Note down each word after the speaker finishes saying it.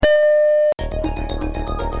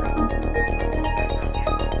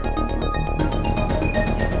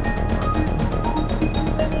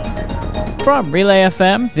From Relay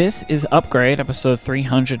FM, this is Upgrade, episode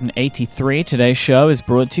 383. Today's show is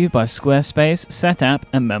brought to you by Squarespace, Setapp,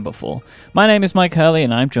 and Memberful. My name is Mike Hurley,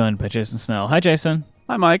 and I'm joined by Jason Snell. Hi, Jason.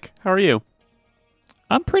 Hi, Mike. How are you?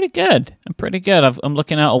 I'm pretty good. I'm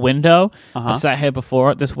looking out a window. I sat here before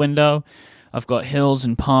at this window. I've got hills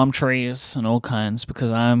and palm trees and all kinds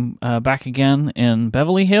because I'm back again in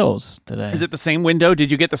Beverly Hills today. Is it the same window?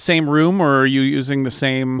 Did you get the same room, or are you using the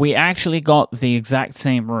same? We actually got the exact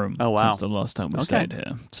same room since the last time we stayed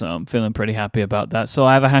here. So I'm feeling pretty happy about that. So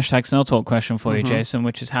I have a hashtag Snell Talk question for you, Jason,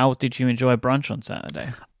 which is how did you enjoy brunch on Saturday?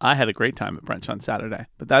 I had a great time at brunch on Saturday,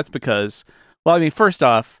 but that's because, first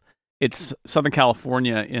off, it's Southern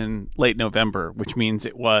California in late November, which means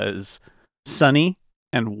it was sunny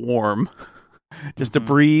and warm. Just a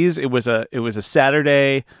breeze. It was a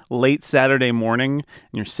Saturday, late Saturday morning, and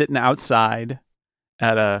you're sitting outside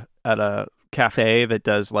at a cafe that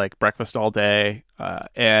does like breakfast all day,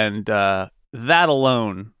 and that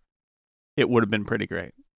alone, it would have been pretty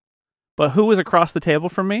great. But who was across the table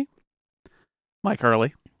from me? Mike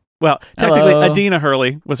Hurley. Well, technically, Hello. Adina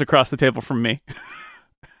Hurley was across the table from me.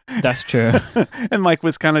 That's true. And Mike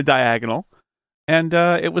was kind of diagonal, and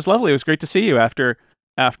it was lovely. It was great to see you after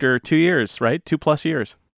 2 years, right? 2+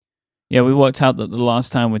 years. Yeah, we worked out that the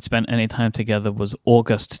last time we'd spent any time together was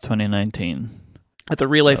August 2019. At the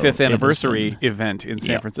Relay 5th anniversary event in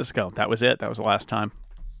San Francisco. That was it. That was the last time.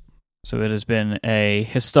 So it has been a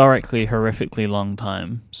historically, horrifically long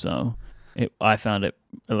time. So I found it,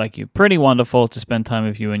 like you, pretty wonderful to spend time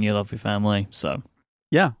with you and your lovely family. So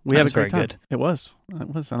yeah, we had a great time. Good. It was,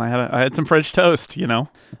 and I had some French toast. I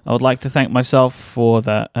would like to thank myself for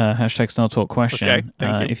that hashtag Snell Talk question. Okay,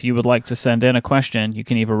 thank you. If you would like to send in a question, you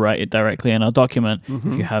can either write it directly in our document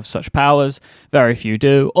if you have such powers. Very few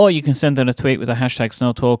do, or you can send in a tweet with a hashtag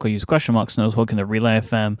Snell Talk or use !Snell Talk in the Relay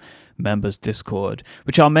FM members Discord,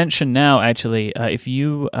 which I'll mention now. Actually, if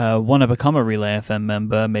you want to become a Relay FM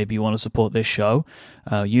member, maybe you want to support this show.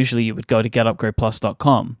 Usually, you would go to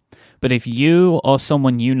getupgradeplus.com. But if you or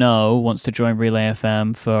someone you know wants to join Relay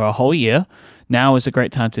FM for a whole year, now is a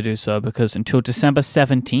great time to do so because until December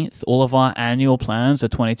 17th, all of our annual plans are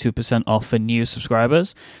 22% off for new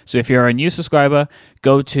subscribers. So if you're a new subscriber,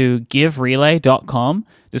 go to giverelay.com.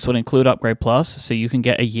 This will include Upgrade Plus, so you can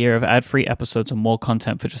get a year of ad-free episodes and more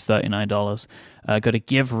content for just $39. Go to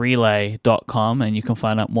giverelay.com and you can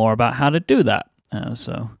find out more about how to do that.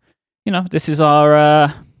 This is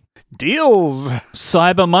our... deals.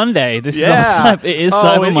 Cyber Monday. It is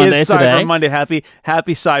Cyber Monday today. Cyber Monday.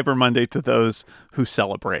 Happy Cyber Monday to those who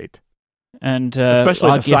celebrate. And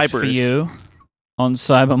especially our the gift cybers. for you on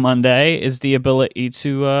Cyber Monday is the ability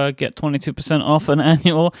to get 22% off an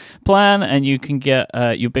annual plan, and you can get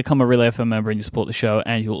you become a Relay FM member and you support the show,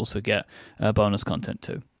 and you'll also get bonus content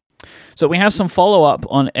too. So we have some follow-up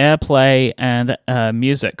on AirPlay and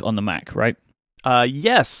music on the Mac, right?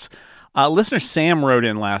 Yes. Listener Sam wrote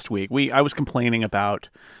in last week. I was complaining about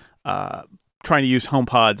trying to use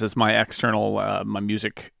HomePods as my external my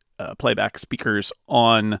music playback speakers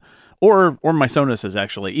on, or my Sonos's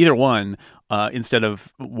actually, either one, instead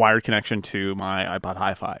of wired connection to my iPod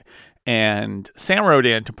Hi-Fi. And Sam wrote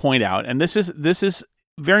in to point out, and this is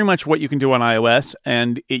very much what you can do on iOS,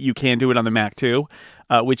 and you can do it on the Mac too,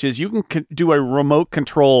 which is you can do a remote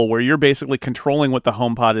control where you're basically controlling what the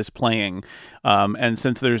HomePod is playing. And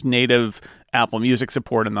since there's native Apple Music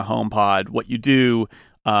support in the HomePod, what you do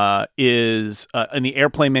is in the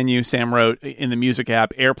AirPlay menu, Sam wrote, in the music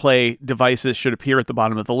app, AirPlay devices should appear at the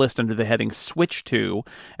bottom of the list under the heading Switch To.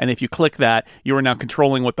 And if you click that, you are now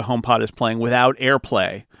controlling what the HomePod is playing without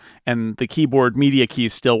AirPlay. And the keyboard media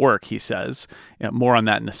keys still work, he says. More on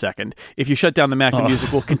that in a second. If you shut down the Mac, the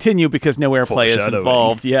music will continue because no AirPlay is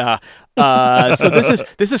involved. Yeah. So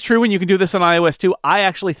this is true, and you can do this on iOS too. I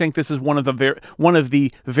actually think this is one of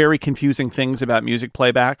the very confusing things about music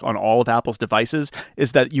playback on all of Apple's devices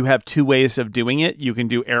is that you have two ways of doing it. You can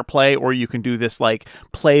do AirPlay, or you can do this like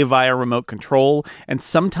play via remote control. And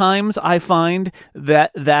sometimes I find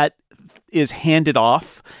that is handed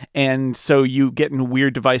off, and so you get in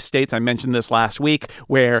weird device states. I mentioned this last week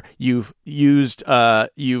where you've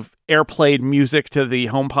AirPlayed music to the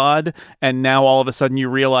HomePod, and now all of a sudden you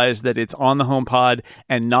realize that it's on the HomePod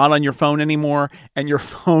and not on your phone anymore, and your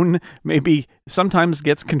phone maybe sometimes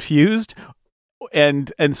gets confused,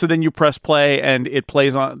 and so then you press play and it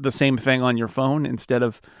plays on the same thing on your phone instead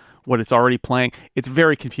of what it's already playing. It's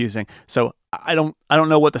very confusing. So I don't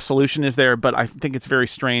know what the solution is there, but I think it's very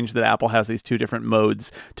strange that Apple has these two different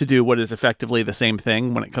modes to do what is effectively the same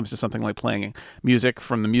thing when it comes to something like playing music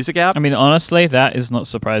from the music app. I mean, honestly, that is not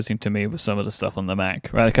surprising to me with some of the stuff on the Mac,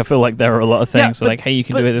 right? Like, I feel like there are a lot of things like, hey, you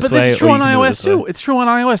can do it this way. But it's true or on you can do it iOS this too. way. It's true on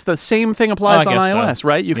iOS. The same thing applies on iOS, so.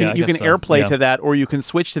 right? You can AirPlay to that, or you can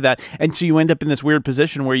switch to that, and so you end up in this weird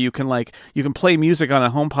position where you can play music on a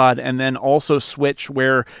HomePod and then also switch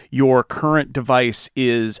where your current device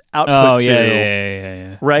is output to.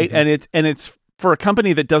 Yeah. Right? Mm-hmm. And it's for a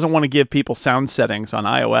company that doesn't want to give people sound settings on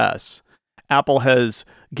iOS. Apple has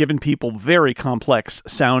given people very complex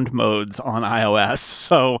sound modes on iOS.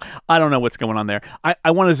 So I don't know what's going on there. I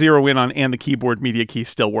want to zero in on and the keyboard media keys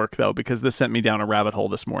still work, though, because this sent me down a rabbit hole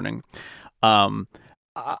this morning. On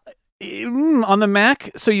the Mac,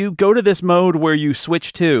 so you go to this mode where you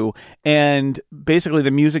switch to, and basically the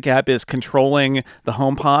music app is controlling the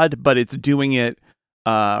HomePod, but it's doing it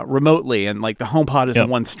remotely, and like the HomePod is the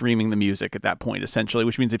one streaming the music at that point, essentially,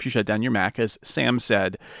 which means if you shut down your Mac, as Sam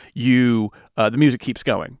said, the music keeps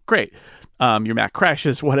going. Great. Your Mac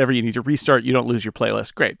crashes, whatever, you need to restart, you don't lose your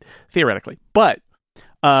playlist. Great, theoretically. But,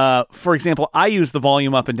 for example, I use the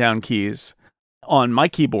volume up and down keys on my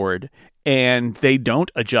keyboard, and they don't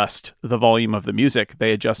adjust the volume of the music,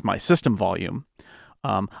 they adjust my system volume.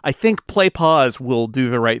 I think play pause will do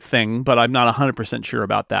the right thing, but I'm not 100% sure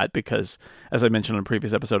about that because, as I mentioned in a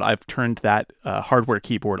previous episode, I've turned that hardware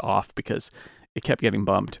keyboard off because it kept getting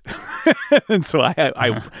bumped. And so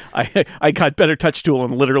I got better touch tool,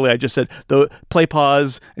 and literally I just said, the play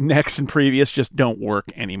pause, next and previous just don't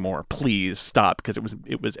work anymore. Please stop, because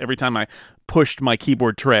it was every time I pushed my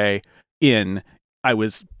keyboard tray in, I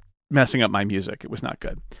was messing up my music. It was not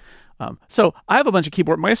good. So I have a bunch of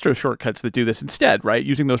Keyboard Maestro shortcuts that do this instead, right?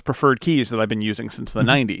 Using those preferred keys that I've been using since the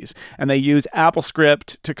 90s. And they use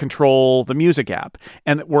AppleScript to control the music app.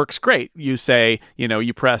 And it works great. You say,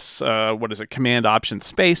 you press,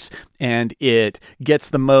 Command-Option-Space, and it gets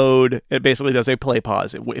the mode. It basically does a play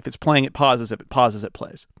pause. If it's playing, it pauses. If it pauses, it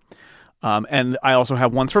plays. And I also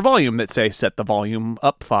have ones for volume that say set the volume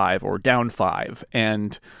up 5 or down 5.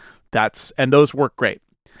 And those work great.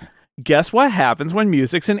 Guess what happens when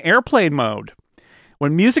music's in airplane mode?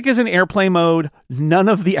 When music is in airplane mode, none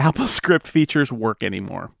of the AppleScript features work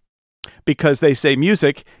anymore because they say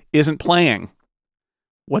music isn't playing.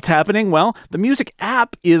 What's happening? Well, the music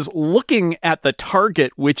app is looking at the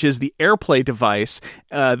target, which is the AirPlay device,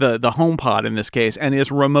 the HomePod in this case, and is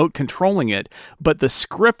remote controlling it. But the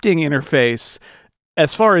scripting interface,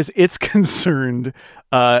 as far as it's concerned,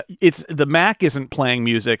 the Mac isn't playing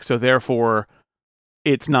music, so therefore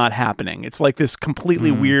it's not happening. It's like this completely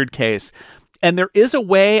weird case. And there is a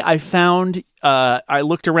way I found, I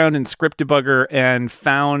looked around in Script Debugger and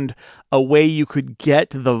found a way you could get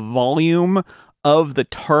the volume of the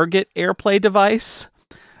target AirPlay device.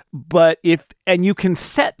 And you can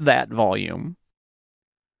set that volume,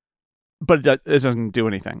 but it doesn't do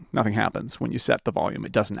anything. Nothing happens when you set the volume.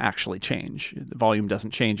 It doesn't actually change. The volume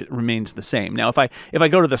doesn't change. It remains the same. Now, if I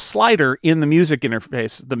go to the slider in the music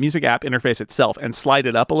interface, the music app interface itself, and slide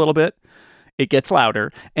it up a little bit, it gets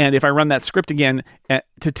louder. And if I run that script again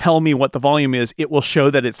to tell me what the volume is, it will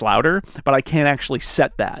show that it's louder, but I can't actually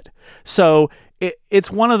set that. So it's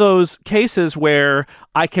one of those cases where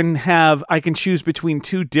I can choose between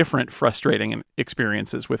two different frustrating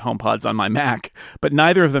experiences with HomePods on my Mac, but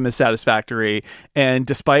neither of them is satisfactory. And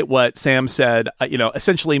despite what Sam said,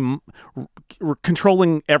 essentially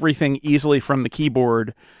controlling everything easily from the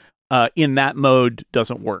keyboard in that mode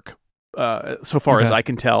doesn't work so far as I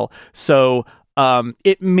can tell. So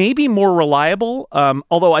it may be more reliable,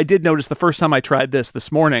 although I did notice the first time I tried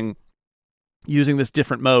this morning using this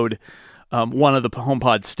different mode, one of the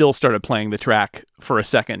HomePods still started playing the track for a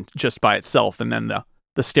second just by itself, and then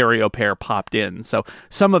the stereo pair popped in. So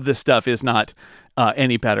some of this stuff is not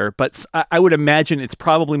any better, but I would imagine it's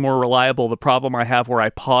probably more reliable. The problem I have where I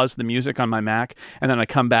pause the music on my Mac and then I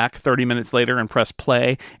come back 30 minutes later and press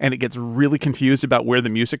play, and it gets really confused about where the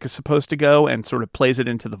music is supposed to go and sort of plays it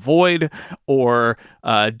into the void, or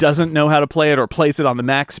doesn't know how to play it, or plays it on the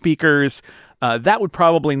Mac speakers. That would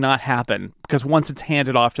probably not happen, because once it's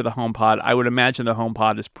handed off to the HomePod, I would imagine the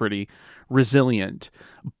HomePod is pretty resilient.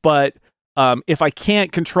 But if I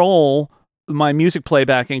can't control my music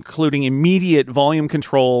playback, including immediate volume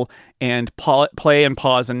control and play and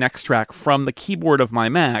pause a next track from the keyboard of my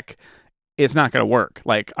Mac, it's not going to work.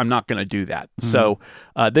 Like, I'm not going to do that. So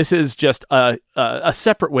this is just a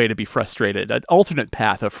separate way to be frustrated, an alternate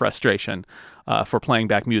path of frustration for playing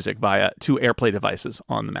back music via two AirPlay devices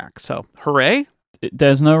on the Mac. So, hooray!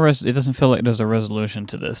 There's no it doesn't feel like there's a resolution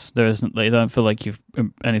to this. There isn't. They don't feel like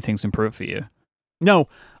anything's improved for you. No,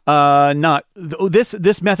 Not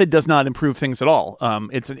this method does not improve things at all.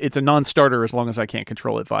 It's a non-starter as long as I can't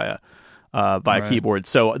control it via Right. keyboard.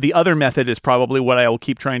 So the other method is probably what I will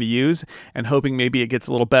keep trying to use and hoping maybe it gets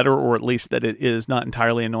a little better, or at least that it is not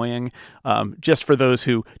entirely annoying. Just for those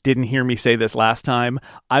who didn't hear me say this last time,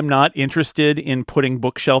 I'm not interested in putting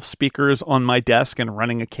bookshelf speakers on my desk and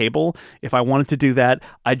running a cable. If I wanted to do that,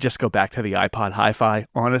 I'd just go back to the iPod Hi-Fi.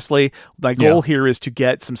 Honestly, my goal here is to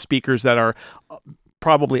get some speakers that are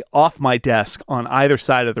probably off my desk on either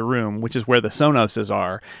side of the room, which is where the Sonoses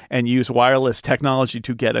are, and use wireless technology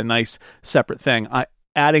to get a nice separate thing.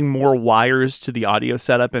 Adding more wires to the audio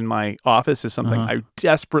setup in my office is something I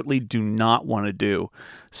desperately do not want to do.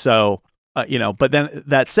 So, but then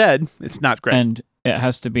that said, it's not great. And it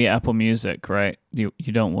has to be Apple Music, right? You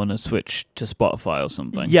don't want to switch to Spotify or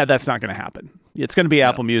something. Yeah, that's not going to happen. It's going to be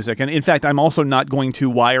Apple Music. And in fact, I'm also not going to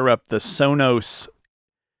wire up the Sonos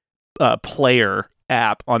player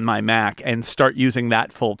app on my Mac and start using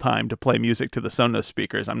that full time to play music to the Sonos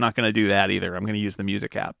speakers. I'm not going to do that either. I'm going to use the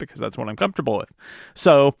music app because that's what I'm comfortable with.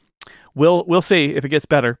 So we'll see if it gets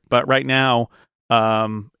better. But right now,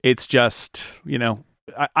 it's just,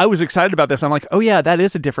 I was excited about this. I'm like, oh yeah, that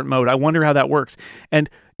is a different mode. I wonder how that works. And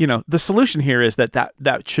the solution here is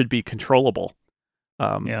that should be controllable.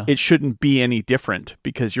 It shouldn't be any different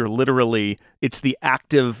because it's the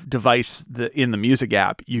active device in the music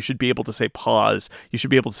app. You should be able to say pause. You should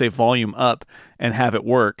be able to say volume up and have it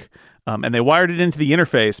work. And they wired it into the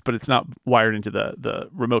interface, but it's not wired into the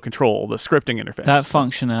remote control, the scripting interface. That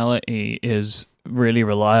functionality is really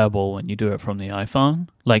reliable when you do it from the iPhone.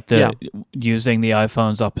 Like using the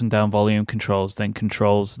iPhone's up and down volume controls then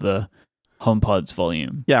controls the HomePod's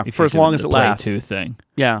volume. Yeah, for as long as it lasts. Play 2 thing.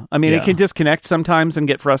 Yeah, I mean, it can disconnect sometimes and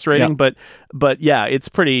get frustrating, but yeah, it's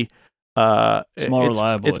pretty. It's more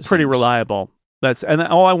reliable. It's pretty reliable. And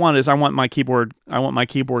all I want is my keyboard. I want my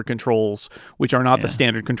keyboard controls, which are not the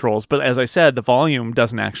standard controls. But as I said, the volume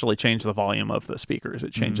doesn't actually change the volume of the speakers.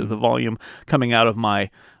 It changes the volume coming out of my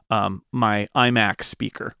iMac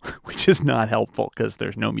speaker, which is not helpful because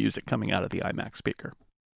there's no music coming out of the iMac speaker.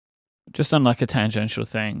 Just on like a tangential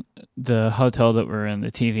thing, the hotel that we're in,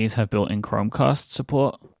 the TVs have built-in Chromecast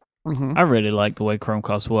support. Mm-hmm. I really like the way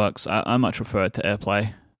Chromecast works. I much prefer it to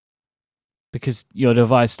AirPlay because your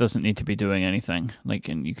device doesn't need to be doing anything.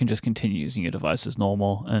 And you can just continue using your device as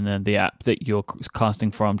normal, and then the app that you're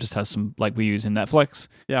casting from just has some, like we use in Netflix.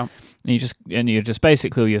 Yeah, and you're just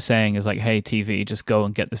basically, what you're saying is like, hey TV, just go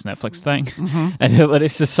and get this Netflix thing. Mm-hmm. But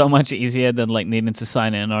it's just so much easier than like needing to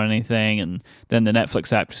sign in or anything, and then the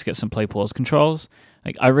Netflix app just gets some play pause controls.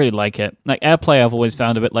 Like, I really like it. Like, AirPlay, I've always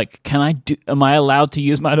found a bit like, am I allowed to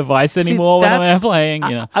use my device anymore when I'm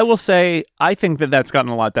AirPlaying? I will say, I think that's gotten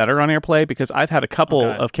a lot better on AirPlay because I've had a couple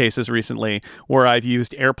of cases recently where I've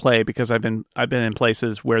used AirPlay because I've been in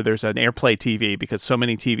places where there's an AirPlay TV because so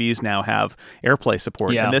many TVs now have AirPlay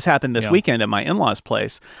support. Yeah. And this happened this weekend at my in-laws'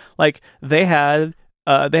 place. Like, they have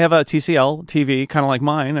a TCL TV, kind of like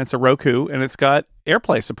mine. It's a Roku, and it's got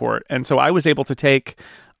AirPlay support. And so I was able to take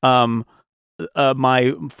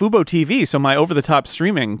my Fubo TV, so my over-the-top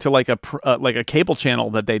streaming, to like a cable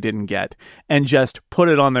channel that they didn't get, and just put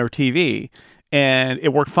it on their TV, and it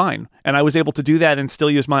worked fine. And I was able to do that and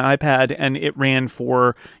still use my iPad, and it ran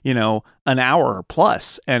for an hour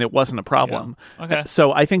plus, and it wasn't a problem. Yeah. Okay.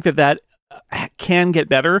 So I think that can get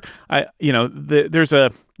better.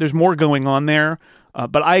 There's more going on there,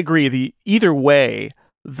 but I agree. Either way,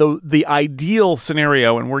 the ideal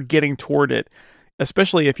scenario, and we're getting toward it,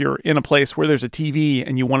 especially if you're in a place where there's a TV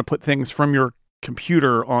and you want to put things from your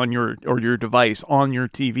computer on your device on your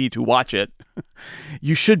TV to watch it,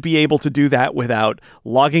 you should be able to do that without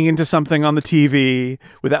logging into something on the TV.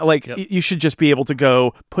 You should just be able to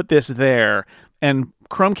go put this there. And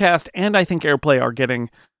Chromecast and I think AirPlay are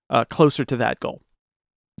getting closer to that goal.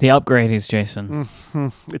 The upgrades, Jason.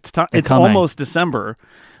 Mm-hmm. It's almost December,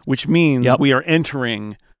 which means we are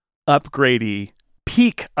entering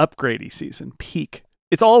peak upgradey season. Peak.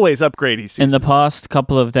 It's always upgradey season. In the past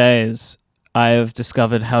couple of days, I have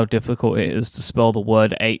discovered how difficult it is to spell the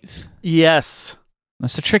word 8th. Yes.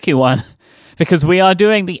 That's a tricky one because we are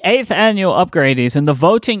doing the 8th annual upgradies and the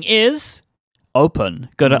voting is open.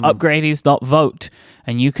 Go to upgradies.vote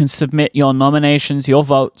and you can submit your nominations, your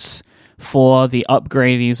votes for the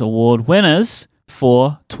Upgradies Award winners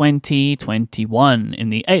for 2021 in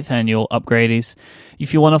the 8th annual Upgradies.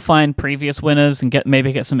 If you want to find previous winners and get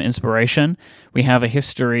some inspiration, we have a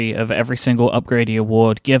history of every single Upgradie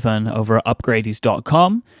award given over at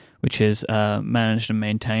upgradies.com, which is managed and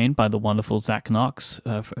maintained by the wonderful Zach Knox,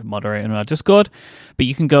 moderator in our Discord. But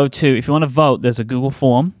you can go to, if you want to vote, there's a Google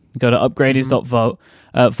form. Go to upgradies.vote.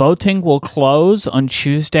 Voting will close on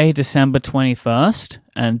Tuesday, December 21st,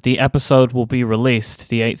 and the episode will be released.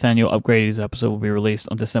 The 8th annual Upgradies episode will be released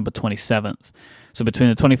on December 27th. So between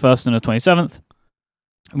the 21st and the 27th,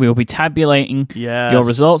 we will be tabulating your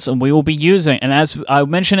results, and we will be using, and as I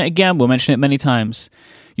mention it again, we'll mention it many times,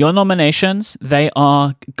 your nominations, they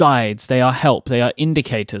are guides, they are help, they are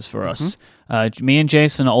indicators for us. Me and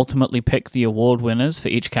Jason ultimately pick the award winners for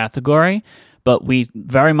each category, but we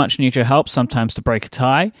very much need your help sometimes to break a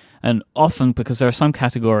tie, and often because there are some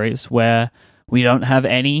categories where we don't have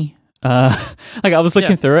any. Like I was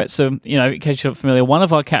looking through it, so in case you're not familiar, one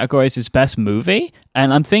of our categories is best movie,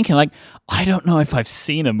 and I'm thinking I don't know if I've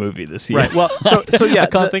seen a movie this year. Right. Well, so yeah, I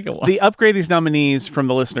can't think of one. The Upgradies nominees from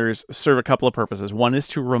the listeners serve a couple of purposes. One is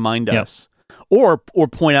to remind us, or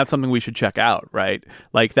point out something we should check out. Right,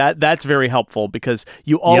 like that. That's very helpful because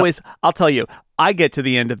you always. I'll tell you. I get to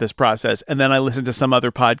the end of this process, and then I listen to some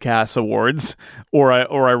other podcast's awards, or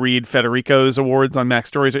I read Federico's awards on Mac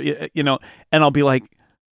Stories, and I'll be like,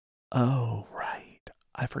 oh, right.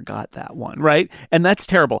 I forgot that one, right? And that's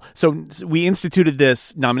terrible. So we instituted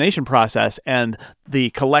this nomination process, and the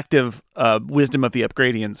collective wisdom of the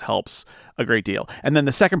Upgradians helps a great deal. And then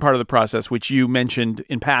the second part of the process, which you mentioned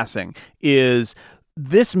in passing, is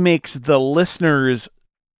this makes the listeners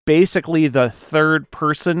basically the third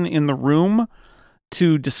person in the room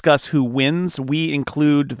to discuss who wins. We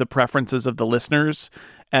include the preferences of the listeners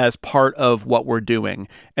as part of what we're doing.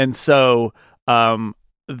 And so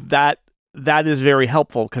that is very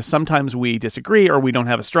helpful because sometimes we disagree or we don't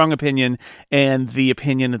have a strong opinion, and the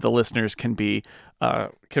opinion of the listeners can be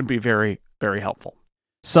very, very helpful.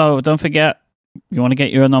 So don't forget, you want to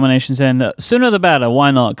get your nominations in sooner the better.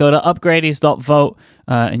 Why not? Go to upgradies.vote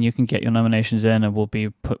and you can get your nominations in, and we'll be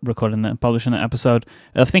recording that and publishing that episode.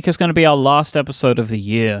 I think it's going to be our last episode of the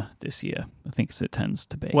year this year. I think it tends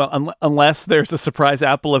to be. Well, unless there's a surprise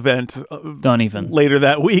Apple event don't even later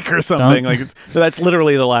that week or something. So that's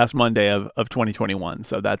literally the last Monday of 2021.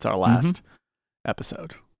 So that's our last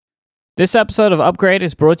episode. This episode of Upgrade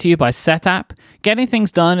is brought to you by Setapp. Getting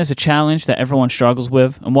things done is a challenge that everyone struggles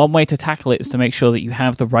with, and one way to tackle it is to make sure that you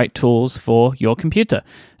have the right tools for your computer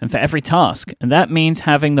and for every task, and that means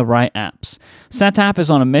having the right apps. Setapp is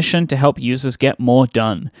on a mission to help users get more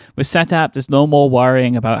done. With Setapp, there's no more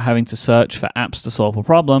worrying about having to search for apps to solve a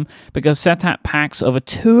problem, because Setapp packs over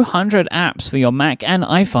 200 apps for your Mac and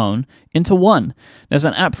iPhone into one. There's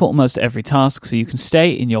an app for almost every task, so you can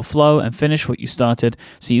stay in your flow and finish what you started,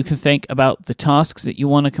 so you can think about the tasks that you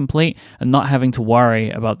want to complete and not having to worry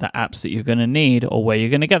about the apps that you're going to need or where you're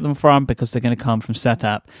going to get them from, because they're going to come from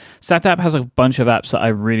Setapp. Setapp has a bunch of apps that I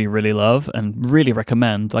really, really love and really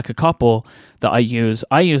recommend, like a couple that I use.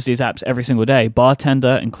 I use these apps every single day,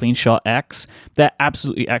 Bartender and CleanShot X. They're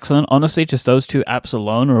absolutely excellent. Honestly, just those two apps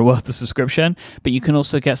alone are worth the subscription, but you can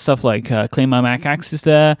also get stuff like Clean My Mac X is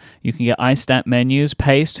there. You can get iStat Menus,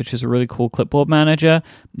 Paste, which is a really cool clipboard manager,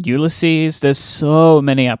 Ulysses. There's so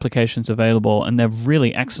many applications available, and they're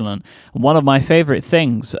really excellent. One of my favorite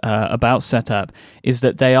things about Setapp is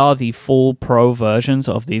that they are the full pro versions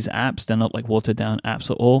of these apps. They're not like watered down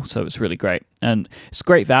apps at all, so it's really great. And it's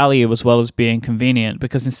great value as well as being convenient,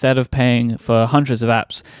 because instead of paying for hundreds of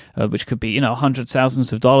apps, which could be, hundreds,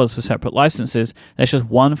 thousands of dollars for separate licenses, there's just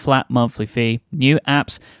one flat monthly fee. New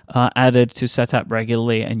apps are added to Setapp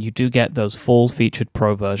regularly, and you do get those full featured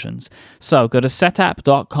pro versions. So go to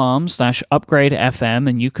setapp.com/upgradefm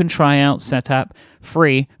and you can try out Setapp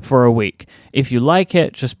free for a week. If you like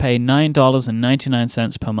it, just pay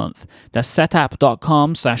 $9.99 per month. That's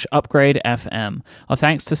setapp.com/upgradefm. Our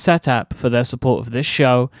thanks to Setapp for their support of this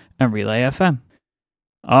show and Relay FM.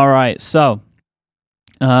 All right, so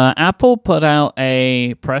Apple put out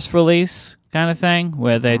a press release kind of thing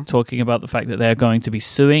where they're talking about the fact that they're going to be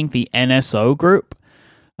suing the NSO Group.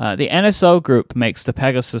 The NSO Group makes the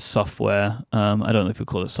Pegasus software. I don't know if we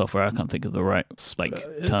call it software. I can't think of the right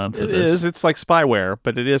term for this. It is. It's like spyware,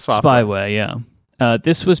 but it is software. Spyware, yeah.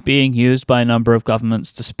 This was being used by a number of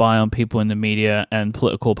governments to spy on people in the media and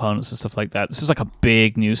political opponents and stuff like that. This was like a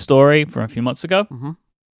big news story from a few months ago.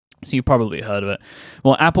 So you probably heard of it.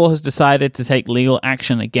 Well, Apple has decided to take legal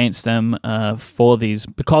action against them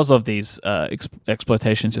because of these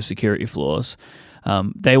exploitations of security flaws.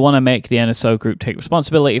 They want to make the NSO Group take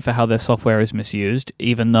responsibility for how their software is misused,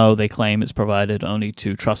 even though they claim it's provided only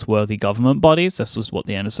to trustworthy government bodies. This was what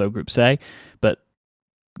the NSO Group say. But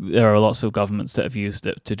there are lots of governments that have used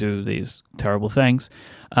it to do these terrible things.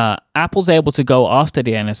 Apple's able to go after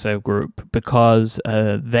the NSO group because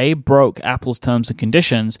they broke Apple's terms and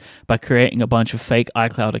conditions by creating a bunch of fake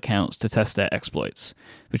iCloud accounts to test their exploits,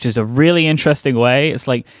 which is a really interesting way. It's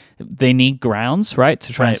like they need grounds, right,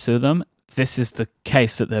 to try and sue them. This is the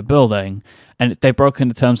case that they're building, and they've broken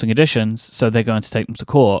the terms and conditions, so they're going to take them to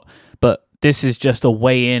court. But this is just a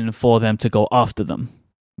way in for them to go after them.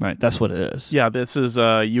 Right, that's what it is. Yeah, this is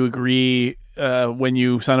you agree when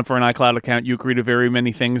you sign up for an iCloud account, you agree to very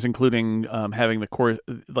many things, including having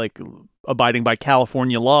the abiding by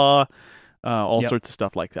California law, all sorts of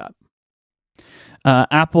stuff like that.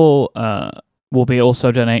 Apple will be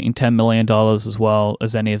also donating $10 million as well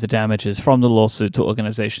as any of the damages from the lawsuit to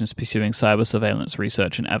organizations pursuing cyber surveillance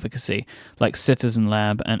research and advocacy, like Citizen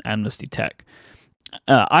Lab and Amnesty Tech.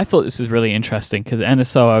 I thought this was really interesting because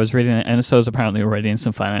NSO, I was reading that NSO is apparently already in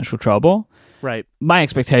some financial trouble. Right. My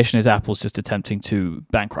expectation is Apple's just attempting to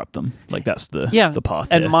bankrupt them. Like that's the path.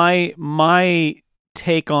 And here. my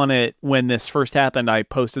take on it when this first happened, I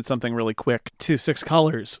posted something really quick to Six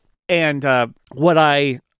Colors. And what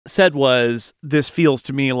I said was, this feels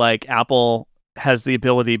to me like Apple has the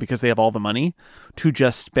ability, because they have all the money, to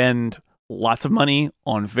just spend lots of money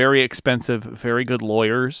on very expensive, very good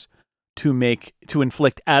lawyers to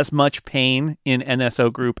inflict as much pain in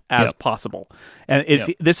NSO Group as possible.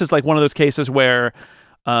 And this is like one of those cases where,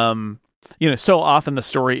 so often the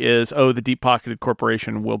story is, the deep-pocketed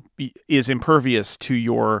corporation is impervious to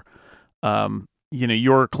your,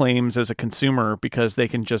 your claims as a consumer because they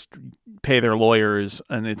can just pay their lawyers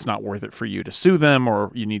and it's not worth it for you to sue them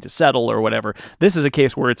or you need to settle or whatever. This is a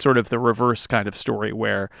case where it's sort of the reverse kind of story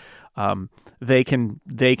where they can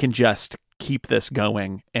just keep this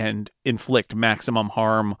going and inflict maximum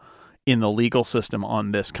harm in the legal system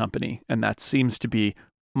on this company. And that seems to be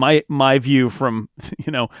my view from,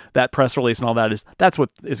 that press release and all that is that's what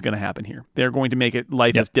is going to happen here. They're going to make it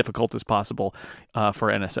life as difficult as possible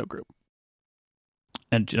for NSO Group.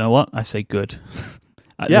 And you know what? I say good.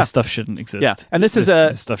 This stuff shouldn't exist. Yeah. And this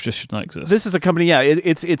stuff just should not exist. This is a company,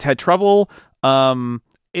 it's had trouble.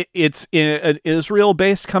 It's an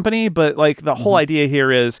Israel-based company, but like the whole idea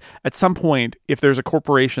here is at some point, if there's a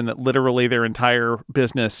corporation that literally their entire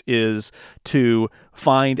business is to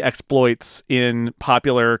find exploits in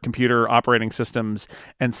popular computer operating systems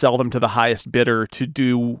and sell them to the highest bidder to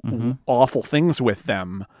do awful things with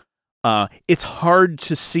them, it's hard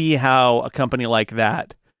to see how a company like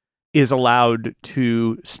that is allowed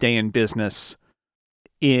to stay in business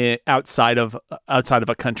outside of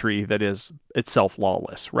a country that is itself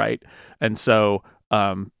lawless, right? And so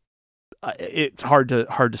it's hard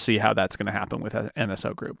to see how that's going to happen with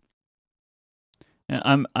NSO Group.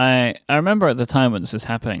 Yeah, I remember at the time when this was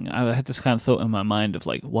happening, I had this kind of thought in my mind of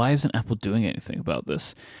like, why isn't Apple doing anything about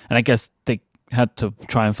this? And I guess they had to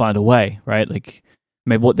try and find a way, right? Like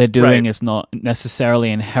maybe what they're doing is not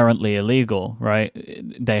necessarily inherently illegal, right?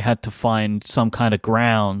 They had to find some kind of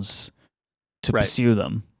grounds to pursue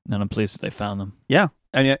them, and I'm pleased that they found them. Yeah,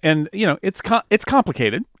 and it's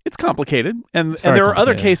complicated. It's complicated, and there are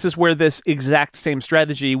other cases where this exact same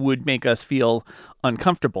strategy would make us feel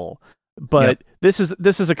uncomfortable. But this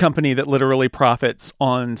is a company that literally profits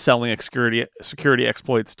on selling security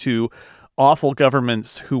exploits to awful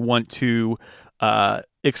governments who want to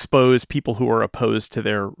expose people who are opposed to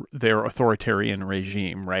their authoritarian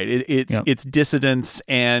regime. Right? It's dissidents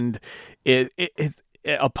and it's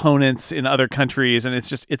opponents in other countries, and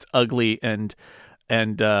it's ugly and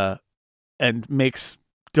makes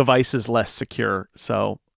devices less secure.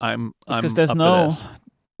 So I'm because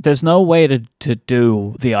there's no way to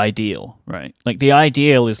do the ideal, right? Like the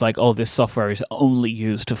ideal is like, this software is only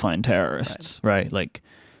used to find terrorists, right? Like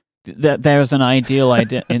there's an ideal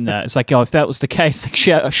idea in that. It's like, if that was the case,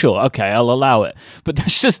 like, sure, okay, I'll allow it. But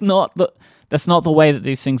that's just not the way that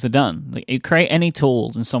these things are done. Like, you create any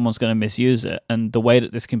tools and someone's going to misuse it, and the way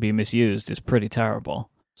that this can be misused is pretty terrible.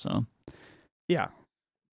 So, yeah.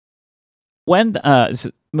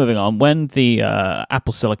 Moving on, when the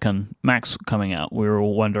Apple Silicon Macs were coming out, we were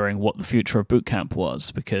all wondering what the future of Boot Camp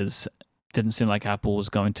was, because it didn't seem like Apple was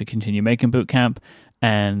going to continue making Boot Camp.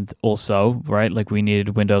 And also, right, like we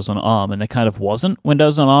needed Windows on ARM, and there kind of wasn't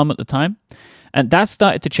Windows on ARM at the time. And that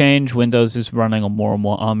started to change. Windows is running on more and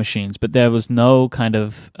more ARM machines, but there was no kind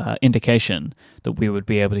of indication that we would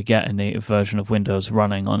be able to get a native version of Windows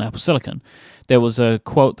running on Apple Silicon. There was a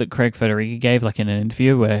quote that Craig Federighi gave, like in an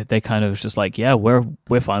interview, where they kind of just like, yeah, we're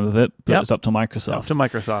fine with it, but it's up to Microsoft. Up to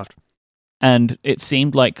Microsoft. And it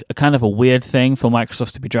seemed like a kind of a weird thing for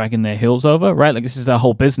Microsoft to be dragging their heels over, right? Like, this is their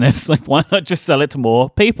whole business. Like, why not just sell it to more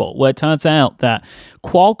people? Well, it turns out that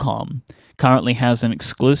Qualcomm currently has an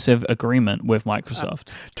exclusive agreement with Microsoft.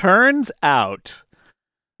 Turns out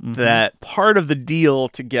that part of the deal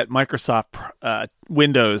to get Microsoft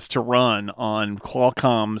Windows to run on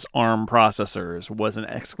Qualcomm's ARM processors was an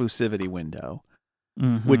exclusivity window,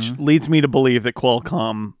 which leads me to believe that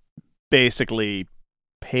Qualcomm basically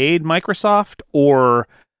paid Microsoft or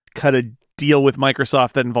cut a deal with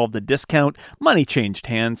Microsoft that involved a discount. Money changed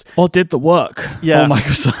hands. Or did the work for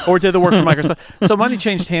Microsoft. Or did the work for Microsoft. So money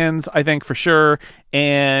changed hands, I think, for sure.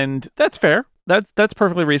 And that's fair. That's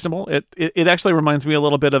perfectly reasonable. It actually reminds me a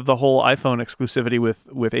little bit of the whole iPhone exclusivity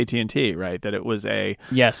with AT&T, right? That it was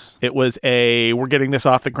we're getting this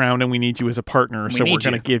off the ground and we need you as a partner, so we're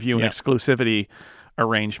going to give you an exclusivity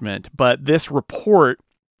arrangement. But this report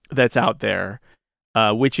that's out there,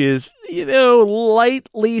 which is,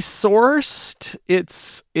 lightly sourced.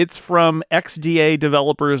 It's from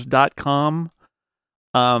xdadevelopers.com.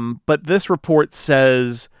 But this report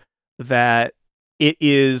says that it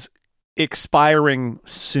is expiring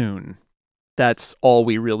soon. That's all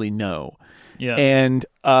we really know. Yeah. And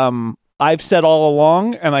I've said all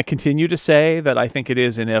along, and I continue to say, that I think it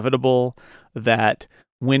is inevitable that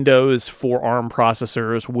Windows for ARM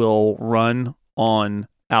processors will run on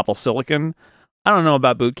Apple Silicon. I don't know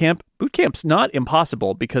about Boot Camp. Boot Camp's not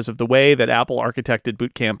impossible because of the way that Apple architected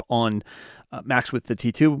Boot Camp on Macs with the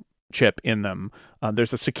T2 chip in them.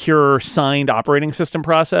 There's a secure signed operating system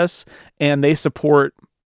process, and they support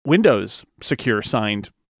Windows secure signed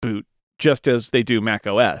boot just as they do Mac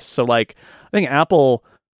OS. So I think Apple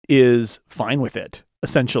is fine with it,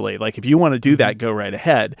 essentially. If you want to do that, go right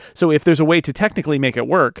ahead. So if there's a way to technically make it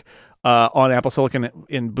work on Apple Silicon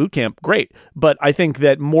in Boot Camp, great. But I think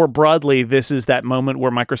that more broadly, this is that moment where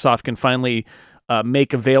Microsoft can finally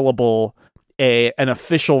make available an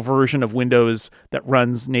official version of Windows that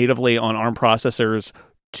runs natively on ARM processors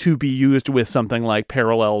to be used with something like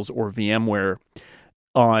Parallels or VMware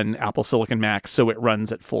on Apple Silicon Mac, so it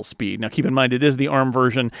runs at full speed. Now, keep in mind, it is the ARM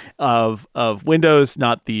version of Windows,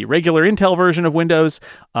 not the regular Intel version of Windows.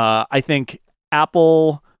 I think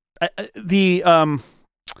Apple, it was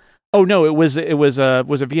a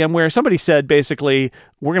VMware. Somebody said basically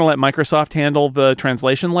we're going to let Microsoft handle the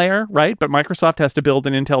translation layer, right? But Microsoft has to build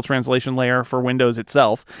an Intel translation layer for Windows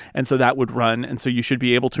itself, and so that would run, and so you should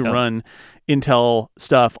be able to run Intel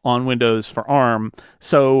stuff on Windows for ARM.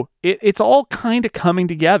 So it's all kind of coming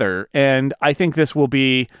together, and I think this will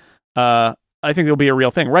be, I think it'll be a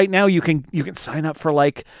real thing. Right now, you can sign up for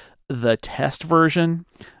the test version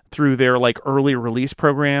through their early release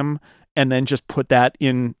program, and then just put that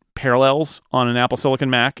in Parallels on an Apple Silicon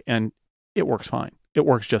Mac, and it works fine. It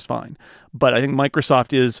works just fine. But I think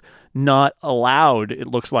Microsoft is not allowed, it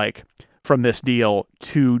looks like, from this deal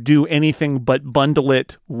to do anything but bundle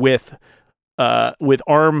it with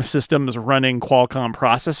ARM systems running Qualcomm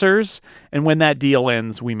processors. And when that deal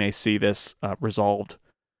ends, we may see this resolved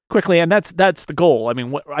quickly. And that's the goal. I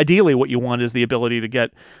mean, ideally what you want is the ability to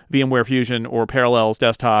get VMware Fusion or Parallels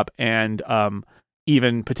desktop and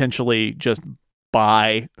even potentially just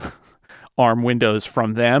buy ARM Windows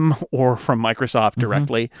from them or from Microsoft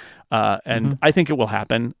directly. And I think it will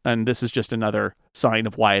happen. And this is just another sign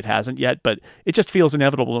of why it hasn't yet. But it just feels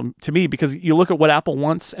inevitable to me because you look at what Apple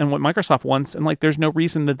wants and what Microsoft wants, and there's no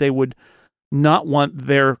reason that they would not want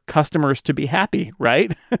their customers to be happy,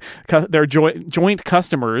 right? Their joint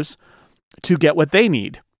customers to get what they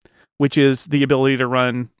need, which is the ability to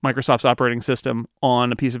run Microsoft's operating system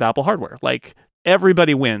on a piece of Apple hardware.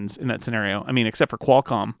 Everybody wins in that scenario. I mean, except for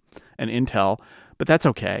Qualcomm and Intel, but that's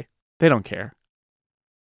okay. They don't care.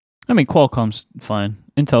 I mean, Qualcomm's fine.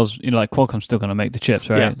 Intel's, Qualcomm's still going to make the chips,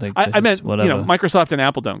 right? Yeah. I meant, whatever. Microsoft and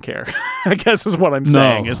Apple don't care, I guess is what I'm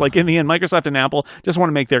saying. Is in the end, Microsoft and Apple just want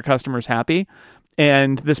to make their customers happy,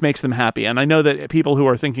 and this makes them happy. And I know that people who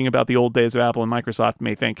are thinking about the old days of Apple and Microsoft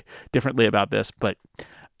may think differently about this, but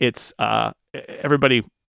it's everybody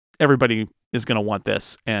is going to want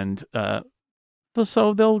this, and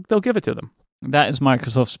so they'll give it to them. That is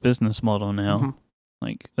Microsoft's business model now.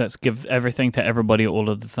 Let's give everything to everybody all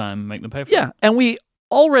of the time, make them pay for it. Yeah, and we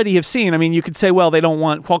already have seen, you could say, well,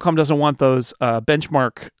 Qualcomm doesn't want those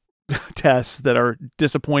benchmark tests that are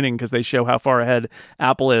disappointing because they show how far ahead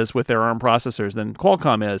Apple is with their ARM processors than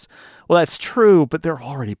Qualcomm is. Well, that's true, but there have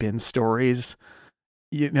already been stories,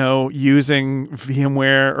 using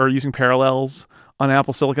VMware or using Parallels on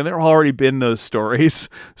Apple Silicon. There have already been those stories.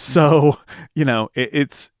 So,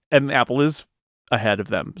 and Apple is ahead of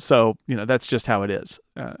them. So, that's just how it is.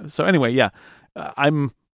 So anyway, yeah,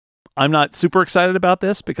 I'm not super excited about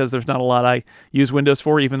this because there's not a lot I use Windows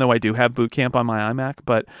for, even though I do have Boot Camp on my iMac,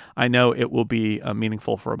 but I know it will be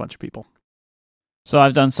meaningful for a bunch of people. So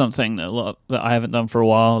I've done something that I haven't done for a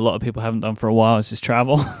while. A lot of people haven't done for a while. It's just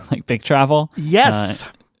travel, like big travel. Yes.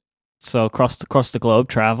 So across the globe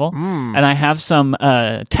travel, and I have some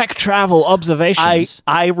tech travel observations.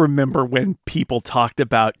 I remember when people talked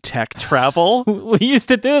about tech travel. We used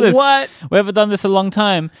to do this. What? We haven't done this a long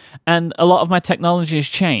time, and a lot of my technology has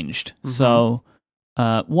changed. So,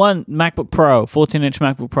 one MacBook Pro, 14-inch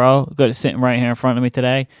MacBook Pro, got it sitting right here in front of me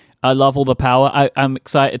today. I love all the power. I'm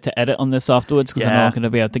excited to edit on this afterwards because I know I'm going to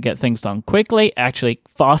be able to get things done quickly, actually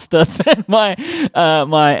faster than my M1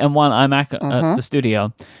 iMac at the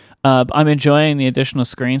studio. I'm enjoying the additional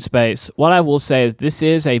screen space. What I will say is this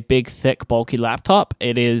is a big, thick, bulky laptop.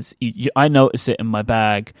 It is. I notice it in my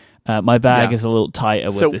bag. My bag is a little tighter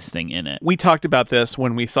with this thing in it. We talked about this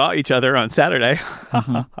when we saw each other on Saturday.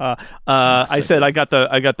 I said I got the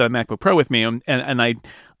MacBook Pro with me, and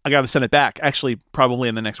I got to send it back. Actually, probably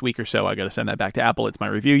in the next week or so, I got to send that back to Apple. It's my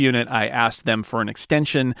review unit. I asked them for an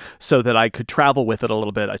extension so that I could travel with it a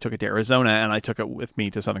little bit. I took it to Arizona, and I took it with me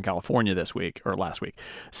to Southern California this week or last week.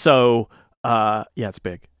 So, it's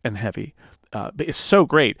big and heavy. But it's so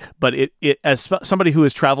great. But it as somebody who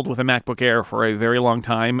has traveled with a MacBook Air for a very long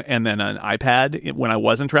time and then an iPad when I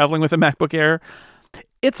wasn't traveling with a MacBook Air,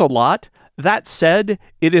 it's a lot. That said,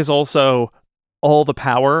 it is also all the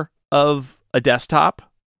power of a desktop,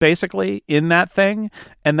 basically, in that thing.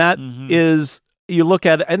 And that is, you look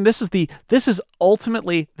at it, and this is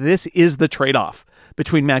ultimately the trade-off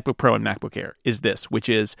between MacBook Pro and MacBook Air which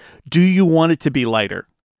is, do you want it to be lighter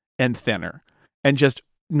and thinner and just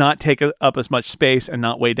not take up as much space and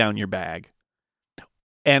not weigh down your bag,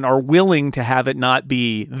 and are willing to have it not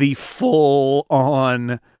be the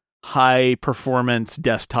full-on high-performance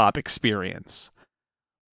desktop experience?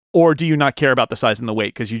 Or do you not care about the size and the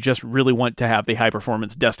weight because you just really want to have the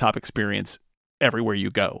high-performance desktop experience everywhere you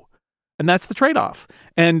go? And that's the trade-off.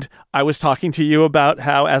 And I was talking to you about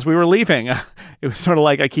how, as we were leaving, it was sort of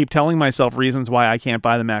like I keep telling myself reasons why I can't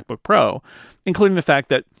buy the MacBook Pro, including the fact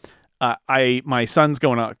that my son's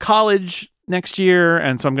going to college next year,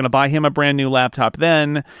 and so I'm going to buy him a brand new laptop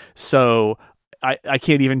then. So I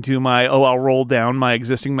can't even do I'll roll down my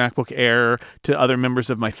existing MacBook Air to other members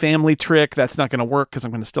of my family trick. That's not going to work because I'm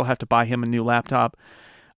going to still have to buy him a new laptop.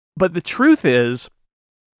 But the truth is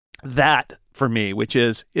that for me, which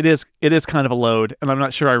is it is kind of a load, and I'm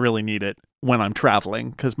not sure I really need it when I'm traveling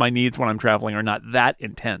because my needs when I'm traveling are not that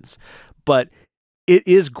intense. But it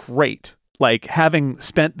is great. Like, having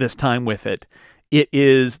spent this time with it,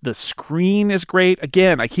 the screen is great.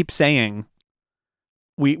 Again, I keep saying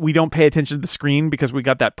we don't pay attention to the screen because we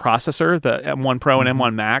got that processor, the M1 Pro and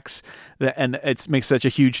M1 Max, and it makes such a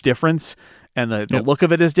huge difference. And the look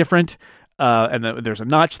of it is different. And there's a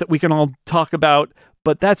notch that we can all talk about,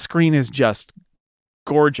 but that screen is just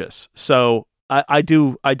gorgeous. So I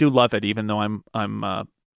do love it, even though I'm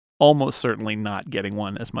almost certainly not getting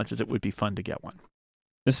one as much as it would be fun to get one.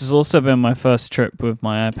 This has also been my first trip with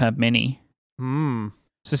my iPad mini. So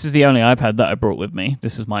this is the only iPad that I brought with me.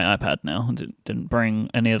 This is my iPad now. I didn't bring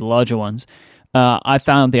any of the larger ones. I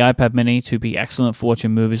found the iPad mini to be excellent for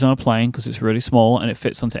watching movies on a plane because it's really small and it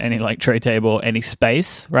fits onto any tray table, any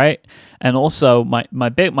space, right? And also my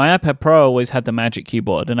iPad Pro always had the Magic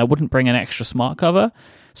Keyboard, and I wouldn't bring an extra smart cover.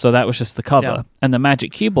 So that was just the cover. Yeah. And the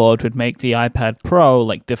Magic Keyboard would make the iPad Pro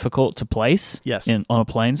difficult to place on a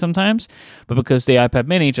plane sometimes. But because the iPad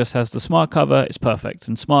mini just has the smart cover, it's perfect.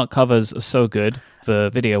 And smart covers are so good for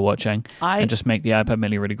video watching and just make the iPad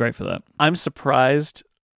mini really great for that. I'm surprised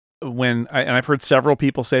and I've heard several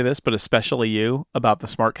people say this, but especially you, about the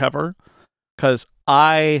smart cover, because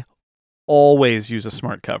I always use a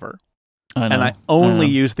smart cover. And I only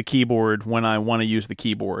use the keyboard when I want to use the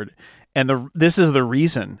keyboard. And this is the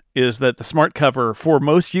reason, is that the smart cover, for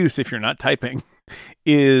most use if you're not typing,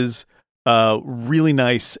 is really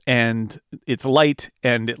nice, and it's light,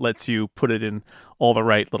 and it lets you put it in all the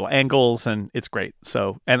right little angles, and it's great.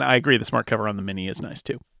 So, and I agree, the smart cover on the Mini is nice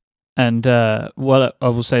too. And what I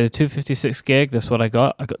will say, the 256 gig, that's what I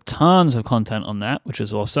got. I got tons of content on that, which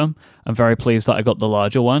is awesome. I'm very pleased that I got the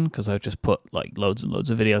larger one because I just put loads and loads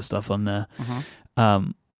of video stuff on there.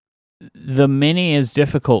 The Mini is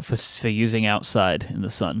difficult for using outside in the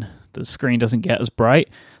sun. The screen doesn't get as bright.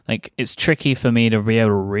 It's tricky for me to be able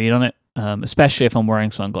to read on it, especially if I'm wearing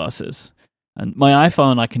sunglasses. And my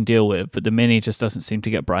iPhone I can deal with, but the Mini just doesn't seem to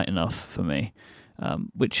get bright enough for me.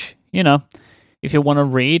 Which, if you want to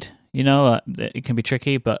read, it can be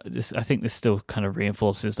tricky, but I think this still kind of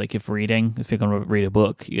reinforces, if you're going to read a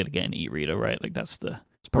book, you got to get an e-reader, right?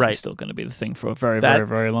 It's probably still going to be the thing for a very, very,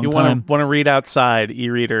 very long time. You want to read outside,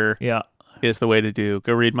 e-reader. Yeah. is the way to do.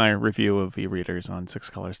 Go read my review of e-readers on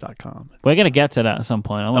sixcolors.com. We're going to get to that at some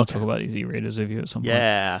point. I want to talk about these e-readers with you at some point.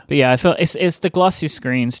 Yeah. But yeah, I feel it's the glossy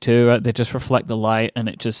screens too. Right? They just reflect the light, and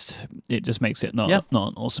it just makes it not an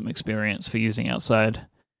awesome experience for using outside.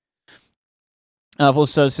 I've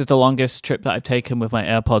also, this is the longest trip that I've taken with my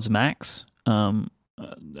AirPods Max.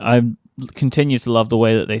 I continue to love the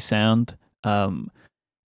way that they sound.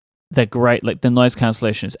 They're great. Like, the noise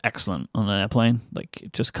cancellation is excellent on an airplane. Like,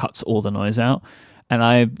 it just cuts all the noise out. And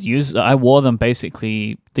I wore them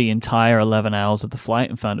basically the entire 11 hours of the flight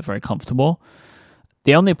and found it very comfortable.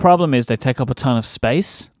 The only problem is they take up a ton of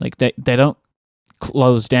space. Like, they don't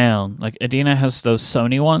close down. Like, Adina has those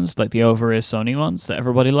Sony ones, like the over-ear Sony ones that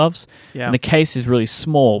everybody loves. Yeah. And the case is really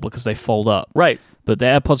small because they fold up. Right. But the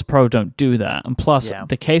AirPods Pro don't do that. And plus,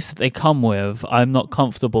 the case that they come with, I'm not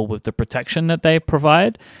comfortable with the protection that they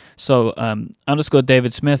provide. So, underscore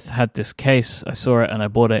David Smith had this case. I saw it and I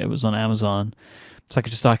bought it. It was on Amazon. It's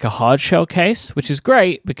just like a hard shell case, which is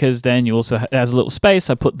great because then you also it has a little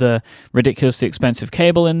space. I put the ridiculously expensive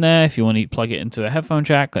cable in there if you want to plug it into a headphone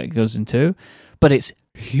jack that it goes into. But it's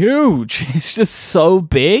huge. It's just so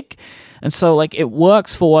big. And so, it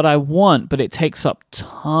works for what I want, but it takes up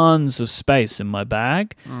tons of space in my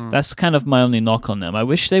bag. That's kind of my only knock on them. I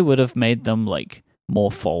wish they would have made them,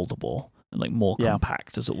 more foldable and, more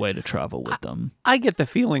compact as a way to travel with them. I get the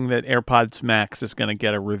feeling that AirPods Max is going to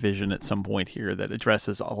get a revision at some point here that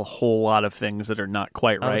addresses a whole lot of things that are not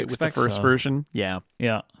quite right with the first version. Yeah.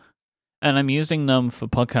 Yeah. And I'm using them for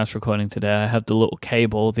podcast recording today. I have the little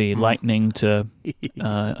cable, the lightning to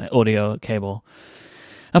audio cable.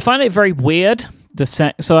 I find it very weird.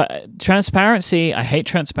 Transparency, I hate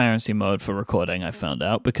transparency mode for recording, I found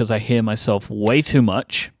out, because I hear myself way too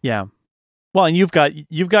much. Yeah. Well, and you've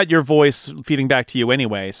got your voice feeding back to you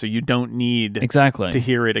anyway, so you don't need to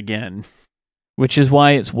hear it again. Which is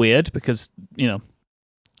why it's weird, because,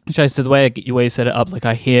 which I said the way you set it up,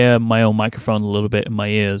 I hear my own microphone a little bit in my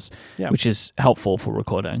ears, which is helpful for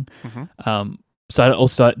recording. Mm-hmm.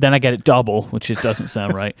 So then I get it double, which doesn't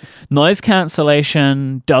sound right. Noise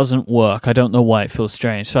cancellation doesn't work. I don't know why it feels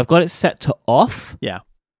strange. So I've got it set to off. Yeah.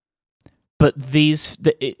 But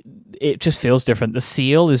it just feels different. The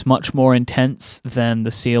seal is much more intense than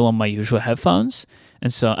the seal on my usual headphones.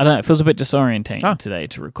 And so, I don't know, it feels a bit disorientating today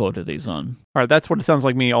to record with these on. All right, that's what it sounds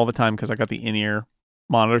like me all the time because I got the in-ear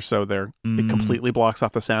monitor, so it completely blocks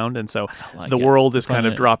off the sound. And so the world is kind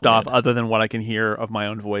of dropped off other than what I can hear of my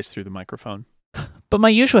own voice through the microphone. But my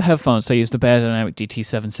usual headphones, I use the Beyerdynamic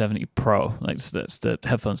DT770 Pro. That's the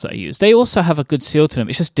headphones that I use. They also have a good seal to them.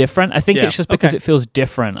 It's just different. I think it's just because it feels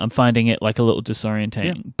different. I'm finding it a little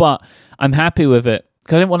disorientating. Yeah. But I'm happy with it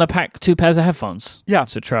because I didn't want to pack 2 pairs of headphones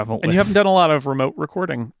to travel with. And you haven't done a lot of remote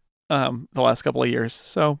recording the last couple of years,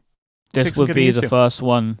 so this would be the first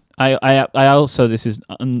one. I also, this is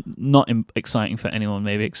not exciting for anyone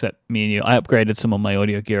maybe except me and you. I upgraded some of my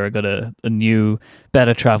audio gear. I got a new,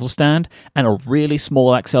 better travel stand and a really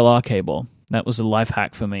small XLR cable. That was a life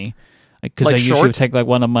hack for me. Because I usually would take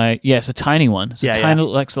one of my... Yeah, it's a tiny one. It's a tiny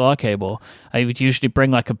little XLR cable. I would usually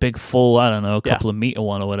bring a big full, I don't know, a couple of meter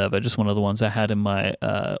one or whatever. Just one of the ones I had in my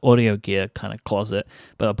audio gear kind of closet.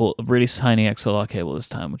 But I bought a really tiny XLR cable this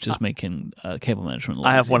time, which is making cable management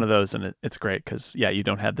I have one of those, and it's great because, you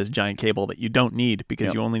don't have this giant cable that you don't need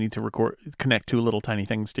because you only need to connect 2 little tiny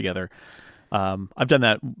things together. I've done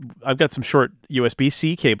that. I've got some short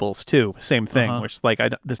USB-C cables too. Same thing, which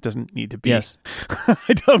this doesn't need to be. Yes,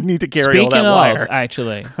 I don't need to carry all that wire.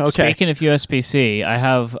 Speaking of USB-C, I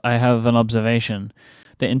have an observation.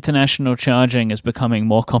 The international charging is becoming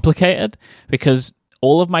more complicated because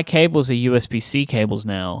all of my cables are USB-C cables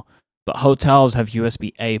now, but hotels have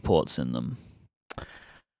USB-A ports in them.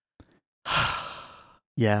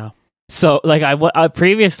 Yeah. So, I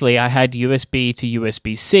previously I had USB to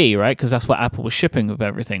USB-C, right? Because that's what Apple was shipping with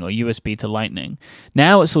everything, or USB to Lightning.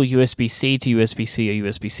 Now it's all USB-C to USB-C or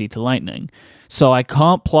USB-C to Lightning. So I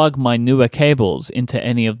can't plug my newer cables into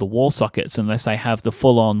any of the wall sockets unless I have the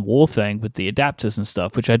full-on wall thing with the adapters and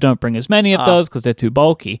stuff, which I don't bring as many of those because they're too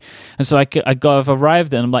bulky. And so I've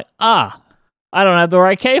arrived and I'm like, I don't have the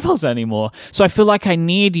right cables anymore. So I feel like I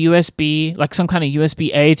need USB, some kind of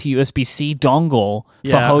USB-A to USB-C dongle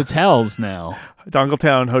for hotels now.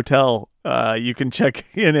 Dongletown Hotel, you can check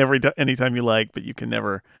in anytime you like, but you can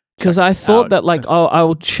never. Because I thought that I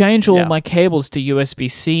will change all my cables to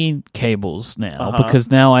USB-C cables now because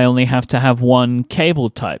now I only have to have one cable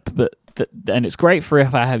type. But and it's great for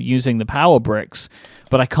if I have using the power bricks,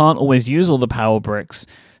 but I can't always use all the power bricks.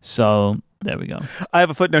 So There we go. I have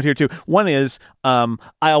a footnote here too. One is I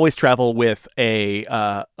always travel with an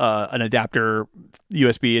adapter,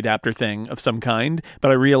 USB adapter thing of some kind,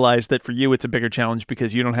 but I realize that for you it's a bigger challenge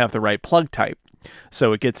because you don't have the right plug type.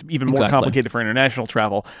 So it gets even more complicated for international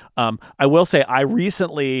travel. I will say I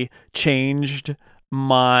recently changed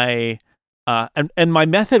my and my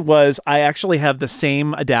method was I actually have the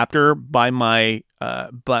same adapter by my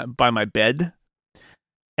bed,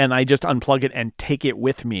 and I just unplug it and take it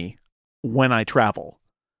with me when I travel.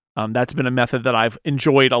 That's been a method that I've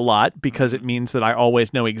enjoyed a lot because it means that I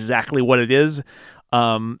always know exactly what it is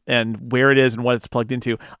and where it is and what it's plugged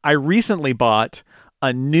into. I recently bought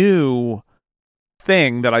a new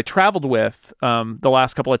thing that I traveled with the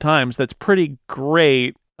last couple of times that's pretty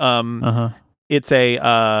great. It's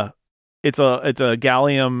a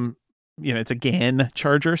gallium, it's a GAN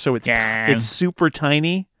charger, so it's super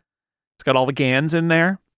tiny. It's got all the GANs in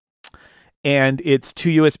there. And it's two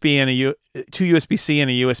USB-C and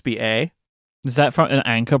a USB-A. Is that from an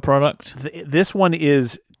Anchor product? This one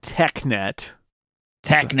is TechNet.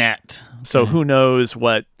 TechNet. So who knows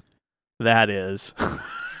what that is?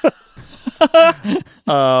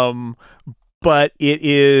 But it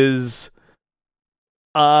is,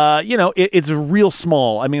 it's real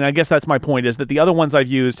small. I mean, I guess that's my point, is that the other ones I've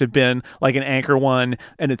used have been like an Anchor one,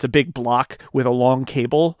 and it's a big block with a long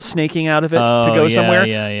cable snaking out of it to go somewhere.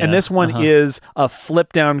 Yeah. And this one is a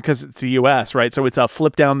flip down, because it's the US, right? So it's a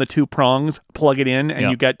flip down the two prongs, plug it in, and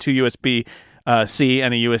you get two USB-C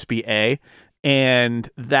and a USB-A. And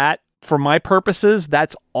that, for my purposes,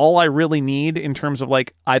 that's all I really need in terms of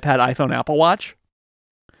like iPad, iPhone, Apple Watch.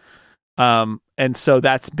 And so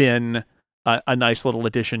that's been a nice little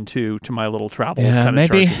addition to my little travel kind of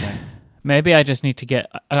charging thing. Maybe I just need to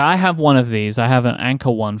get... I have one of these. I have an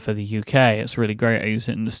Anchor one for the UK. It's really great. I use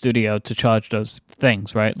it in the studio to charge those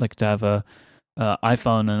things, right? Like to have a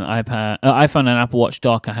iPhone and Apple Watch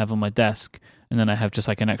dock I have on my desk, and then I have just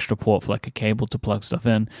like an extra port for like a cable to plug stuff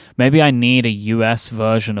in. Maybe I need a US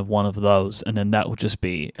version of one of those, and then that will just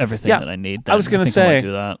be everything that I need. Then. I was going to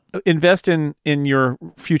say, invest in your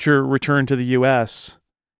future return to the US.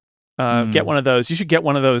 Get one of those. You should get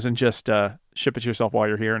one of those and just ship it to yourself while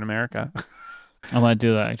you're here in America. I might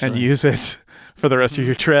do that, actually. And use it for the rest of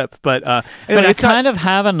your trip. But anyway, but I kind of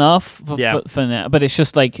have enough for now. But it's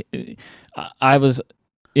just like I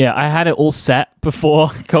had it all set before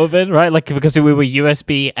COVID, right? Like because we were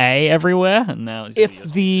USB-A everywhere, and now it's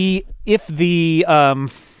if the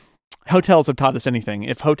hotels have taught us anything,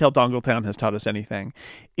 if Hotel Dongletown has taught us anything,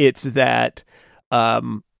 it's that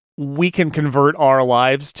we can convert our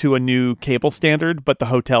lives to a new cable standard, but the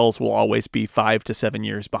hotels will always be 5 to 7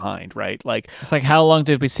 years behind, right? Like it's like, how long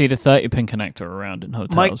did we see the 30-pin connector around in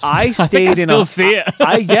hotels? Mike, I stayed in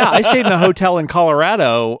a hotel in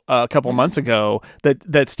Colorado a couple months ago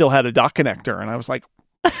that still had a dock connector, and I was like,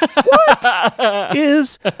 what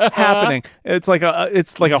is happening? It's like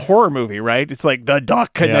a horror movie, right? It's like the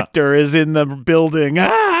dock connector is in the building.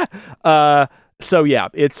 So yeah,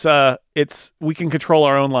 it's we can control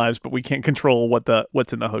our own lives, but we can't control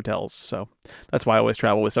what's in the hotels. So that's why I always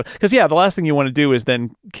travel with stuff. Because the last thing you want to do is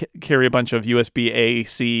then carry a bunch of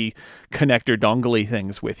USB-A-C connector dongle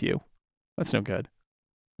things with you. That's no good.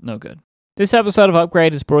 No good. This episode of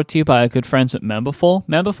Upgrade is brought to you by our good friends at Memberful.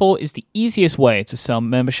 Memberful is the easiest way to sell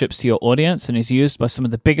memberships to your audience and is used by some of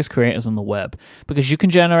the biggest creators on the web because you can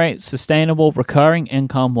generate sustainable, recurring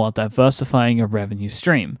income while diversifying your revenue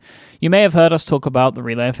stream. You may have heard us talk about the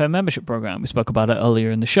Relay FM membership program. We spoke about it earlier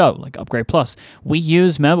in the show, like Upgrade Plus. We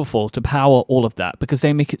use Memberful to power all of that because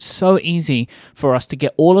they make it so easy for us to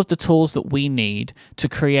get all of the tools that we need to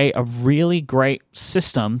create a really great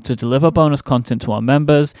system to deliver bonus content to our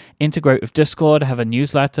members, integrate with Discord, have a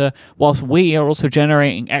newsletter, whilst we are also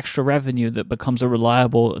generating extra revenue that becomes a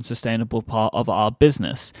reliable and sustainable part of our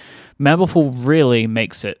business. Memberful really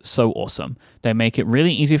makes it so awesome. They make it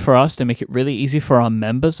really easy for us. They make it really easy for our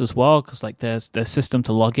members as well, because like their system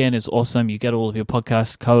to log in is awesome. You get all of your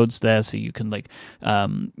podcast codes there, so you can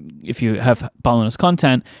if you have bonus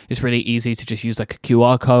content, it's really easy to just use like a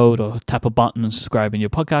QR code or tap a button and subscribe in your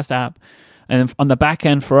podcast app. And on the back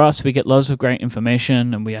end for us, we get loads of great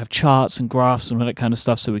information, and we have charts and graphs and all that kind of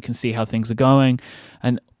stuff, so we can see how things are going.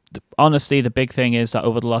 And honestly, the big thing is that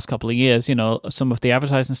over the last couple of years, some of the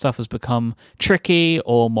advertising stuff has become tricky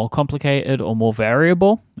or more complicated or more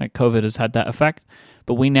variable. Like COVID has had that effect.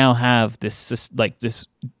 But we now have this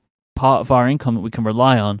part of our income that we can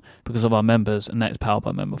rely on because of our members, and that is powered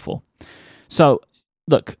by Memberful. So,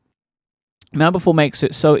 look, Memberful makes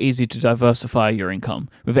it so easy to diversify your income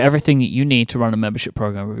with everything that you need to run a membership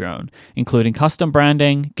program of your own, including custom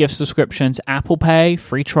branding, gift subscriptions, Apple Pay,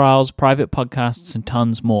 free trials, private podcasts, and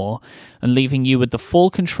tons more, and leaving you with the full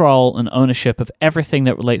control and ownership of everything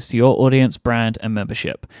that relates to your audience, brand, and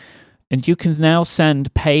membership. And you can now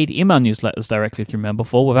send paid email newsletters directly through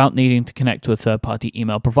Memberful without needing to connect to a third-party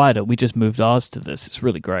email provider. We just moved ours to this. It's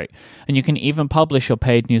really great. And you can even publish your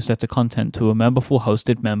paid newsletter content to a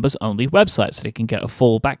Memberful-hosted members-only website so they can get a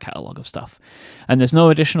full back catalog of stuff. And there's no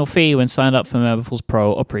additional fee when signed up for Memberful's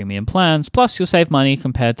Pro or Premium plans. Plus, you'll save money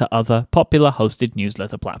compared to other popular hosted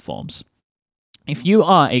newsletter platforms. If you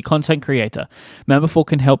are a content creator, Memberful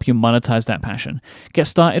can help you monetize that passion. Get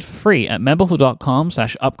started for free at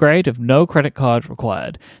memberful.com/upgrade with no credit card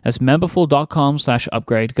required. That's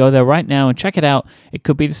memberful.com/upgrade. Go there right now and check it out. It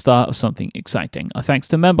could be the start of something exciting. Our thanks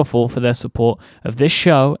to Memberful for their support of this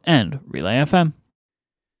show and Relay FM.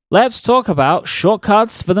 Let's talk about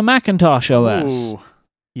shortcuts for the Macintosh OS. Ooh.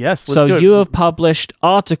 Yes, so you have published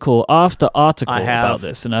article after article about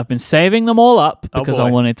this, and I've been saving them all up because I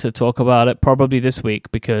wanted to talk about it probably this week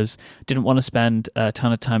because I didn't want to spend a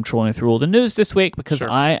ton of time trawling through all the news this week because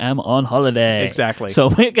I am on holiday. Exactly. So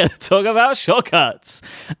we're going to talk about shortcuts.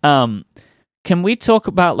 Can we talk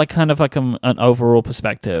about kind of an overall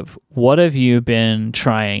perspective? What have you been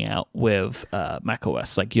trying out with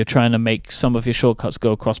macOS? You're trying to make some of your shortcuts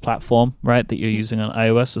go cross-platform, right? That you're using on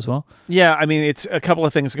iOS as well. Yeah, I mean, it's a couple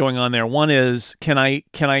of things going on there. One is, can I?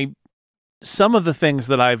 Some of the things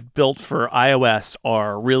that I've built for iOS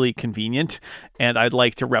are really convenient, and I'd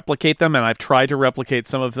like to replicate them. And I've tried to replicate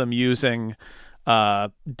some of them using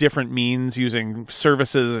different means, using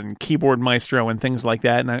services and Keyboard Maestro and things like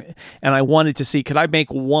that. And I wanted to see, could I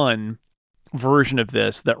make one version of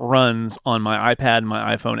this that runs on my iPad,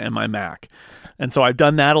 my iPhone, and my Mac? And so I've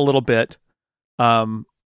done that a little bit,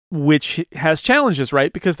 which has challenges,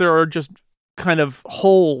 right? Because there are just kind of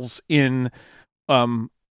holes in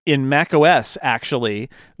macOS actually,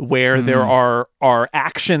 where there are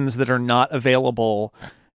actions that are not available.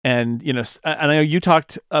 And, I know you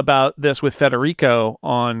talked about this with Federico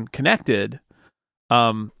on Connected.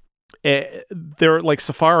 They're like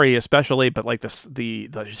Safari especially, but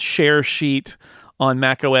the share sheet on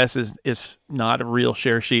macOS is not a real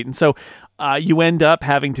share sheet. And so you end up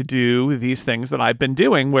having to do these things that I've been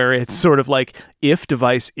doing where it's sort of like, if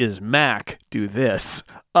device is Mac, do this.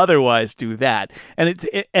 Otherwise, do that.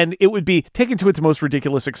 And it would be taken to its most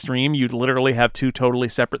ridiculous extreme. You'd literally have two totally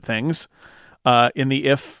separate things in the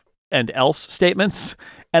if and else statements.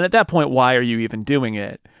 And at that point, why are you even doing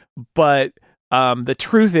it? But the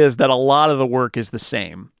truth is that a lot of the work is the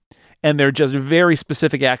same. And they're just very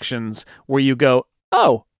specific actions where you go,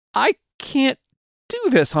 oh, I can't do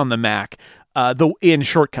this on the Mac in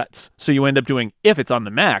shortcuts. So you end up doing, if it's on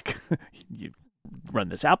the Mac, you run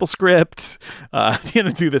this Apple script,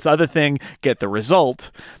 do this other thing, get the result.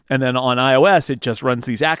 And then on iOS, it just runs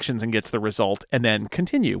these actions and gets the result, and then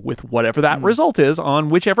continue with whatever that result is on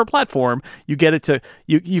whichever platform. You get it to,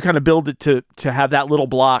 you kind of build it to have that little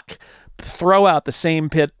block throw out the same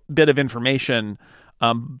bit of information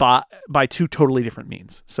by two totally different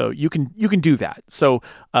means. So you can do that. So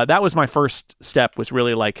that was my first step, was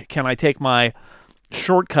really like, can I take my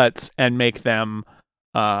shortcuts and make them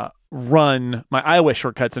run, my iOS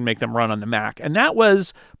shortcuts and make them run on the Mac? And that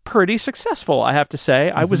was pretty successful, I have to say.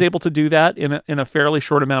 I was able to do that in a fairly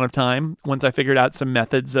short amount of time once I figured out some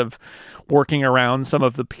methods of working around some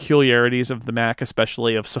of the peculiarities of the Mac,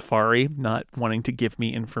 especially of Safari not wanting to give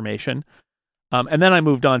me information. And then I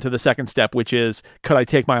moved on to the second step, which is, could I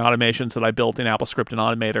take my automations that I built in AppleScript and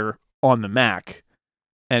Automator on the Mac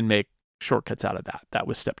and make shortcuts out of that? That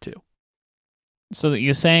was step two. So that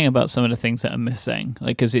you're saying about some of the things that are missing,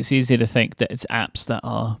 because it's easy to think that it's apps that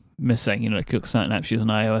are missing. Certain apps used on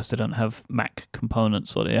iOS, they don't have Mac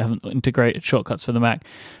components or they haven't integrated shortcuts for the Mac.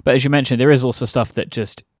 But as you mentioned, there is also stuff that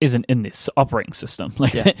just isn't in this operating system.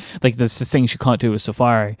 Like there's just things you can't do with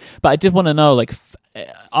Safari. But I did want to know,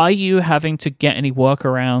 are you having to get any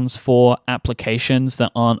workarounds for applications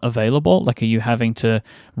that aren't available? Are you having to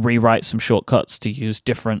rewrite some shortcuts to use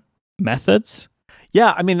different methods?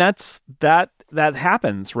 Yeah, I mean, that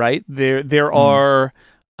happens, right? There are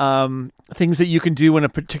things that you can do in a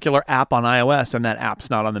particular app on iOS, and that app's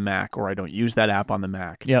not on the Mac, or I don't use that app on the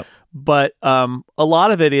Mac. Yep. But a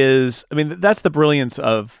lot of it is, I mean, that's the brilliance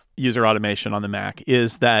of user automation on the Mac,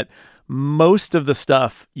 is that most of the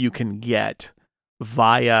stuff you can get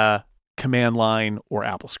via command line or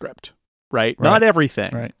AppleScript, right? Not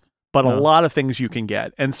everything, right? But a lot of things you can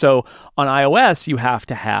get. And so on iOS, you have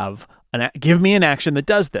to have give me an action that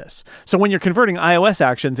does this. So when you're converting iOS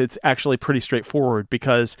actions, it's actually pretty straightforward,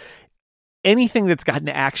 because anything that's got an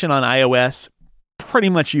action on iOS, pretty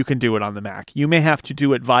much you can do it on the Mac. You may have to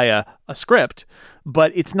do it via a script,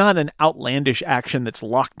 but it's not an outlandish action that's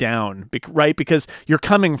locked down, right? Because you're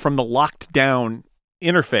coming from the locked down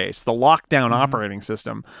interface, the lockdown operating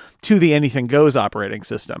system, to the anything goes operating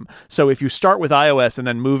system. So if you start with iOS and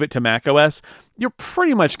then move it to macOS, you're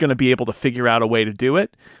pretty much going to be able to figure out a way to do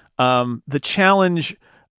it. The challenge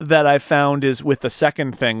that I found is with the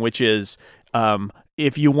second thing, which is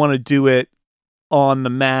if you want to do it on the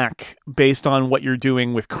Mac based on what you're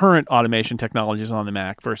doing with current automation technologies on the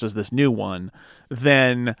Mac versus this new one,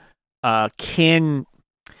 then can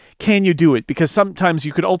you do it? Because sometimes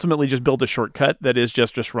you could ultimately just build a shortcut that is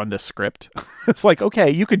just run this script. It's like,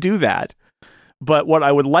 okay, you could do that. But what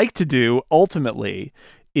I would like to do ultimately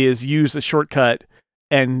is use a shortcut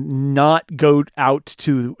and not go out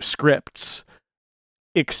to scripts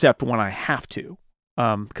except when I have to.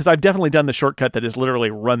 Because I've definitely done the shortcut that is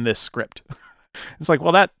literally run this script. It's like,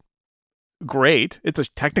 well, that's great.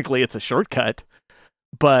 Technically it's a shortcut,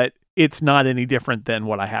 but it's not any different than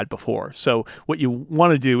what I had before. So what you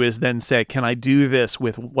want to do is then say, can I do this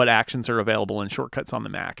with what actions are available in shortcuts on the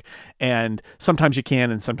Mac? And sometimes you can,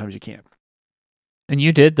 and sometimes you can't. And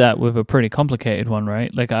you did that with a pretty complicated one,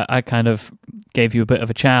 right? Like I kind of gave you a bit of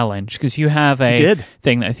a challenge because you have a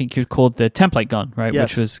thing that I think you called the template gun, right?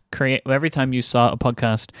 Yes. Which was every time you start a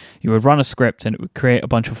podcast, you would run a script and it would create a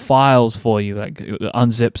bunch of files for you, like it would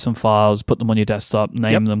unzip some files, put them on your desktop,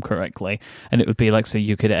 name them correctly. And it would be like, so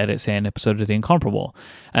you could edit, say, an episode of The Incomparable.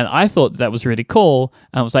 And I thought that was really cool.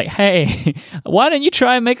 And I was like, hey, why don't you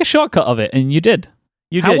try and make a shortcut of it? And you did.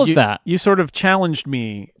 How was that? You sort of challenged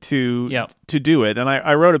me to do it, and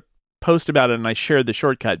I wrote a post about it, and I shared the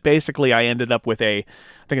shortcut. Basically, I ended up with I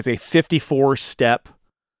think it's a 54-step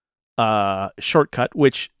shortcut,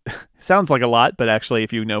 which sounds like a lot, but actually,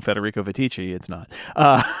 if you know Federico Vitici, it's not.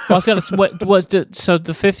 I was going to so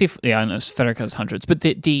the 50. Yeah, I know Federico's hundreds, but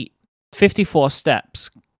the 54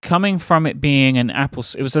 steps coming from it being it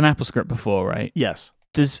was an Apple script before, right? Yes.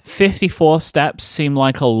 Does 54 steps seem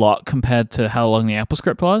like a lot compared to how long the Apple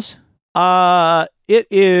script was? It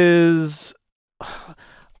is.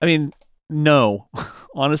 I mean, no,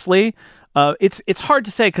 honestly, it's hard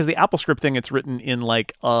to say because the Apple script thing, it's written in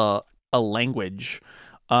like a language,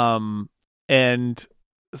 and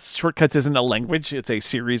shortcuts isn't a language; it's a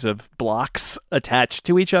series of blocks attached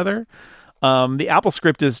to each other. The Apple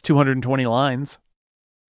script is 220 lines,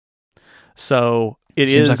 so.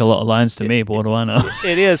 Seems like a lot of lines to me, but what do I know?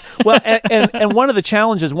 It is. Well, and one of the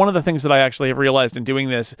challenges, one of the things that I actually have realized in doing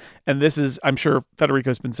this, and this is, I'm sure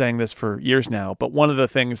Federico's been saying this for years now, but one of the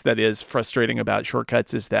things that is frustrating about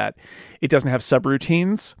shortcuts is that it doesn't have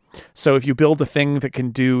subroutines. So if you build a thing that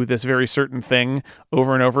can do this very certain thing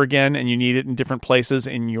over and over again, and you need it in different places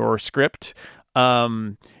in your script,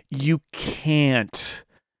 you can't.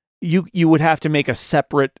 You would have to make a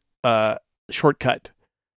separate shortcut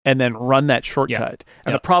and then run that shortcut.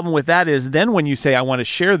 And the problem with that is then when you say, I want to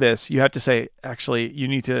share this, you have to say, actually, you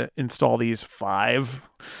need to install these 5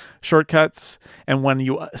 shortcuts. And when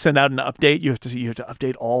you send out an update, you have to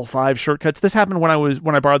update all 5 shortcuts. This happened when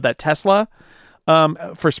I borrowed that Tesla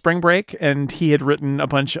for spring break, and he had written a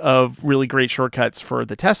bunch of really great shortcuts for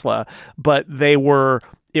the Tesla, but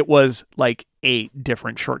it was like 8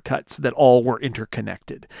 different shortcuts that all were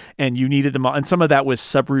interconnected, and you needed them all. And some of that was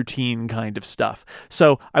subroutine kind of stuff.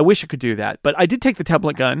 So I wish I could do that, but I did take the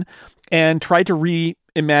template gun and tried to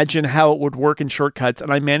reimagine how it would work in shortcuts.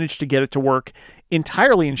 And I managed to get it to work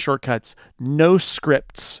entirely in shortcuts, no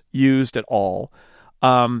scripts used at all,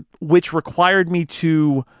 which required me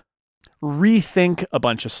to rethink a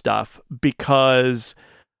bunch of stuff because,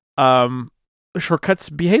 shortcuts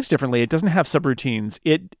behaves differently. It doesn't have subroutines.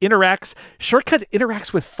 Shortcut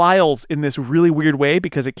interacts with files in this really weird way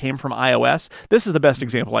because it came from iOS. This is the best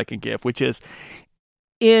example I can give, which is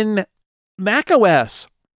in macOS,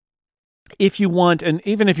 if you want, and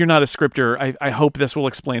even if you're not a scripter, I hope this will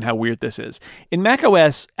explain how weird this is. In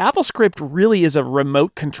macOS, AppleScript really is a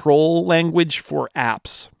remote control language for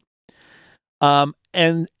apps.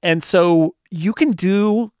 And so you can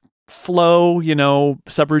do flow,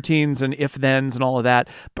 subroutines and if-thens and all of that.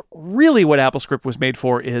 But really what AppleScript was made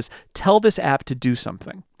for is tell this app to do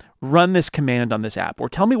something. Run this command on this app, or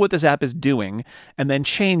tell me what this app is doing and then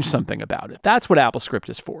change something about it. That's what AppleScript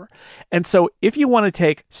is for. And so if you want to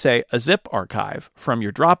take, say, a zip archive from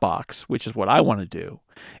your Dropbox, which is what I want to do,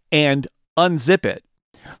 and unzip it,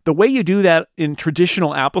 the way you do that in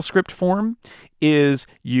traditional AppleScript form is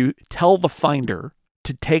you tell the Finder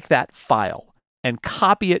to take that file and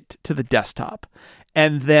copy it to the desktop,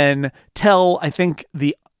 and then tell, I think,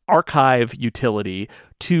 the archive utility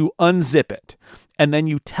to unzip it. and then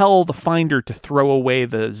you tell the Finder to throw away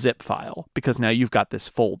the zip file because now you've got this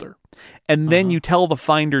folder. And then you tell the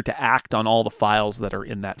Finder to act on all the files that are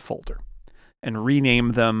in that folder and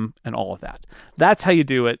rename them and all of that. That's how you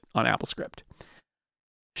do it on AppleScript.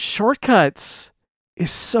 Shortcuts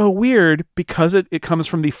is so weird because it comes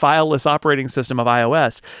from the fileless operating system of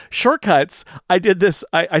iOS. Shortcuts, I did this,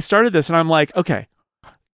 I started this and I'm like, okay,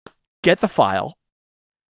 get the file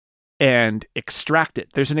and extract it.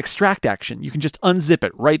 There's an extract action. You can just unzip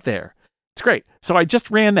it right there. It's great. So I just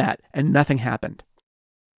ran that and nothing happened.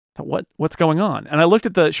 What's going on? And I looked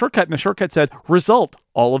at the shortcut and the shortcut said, result,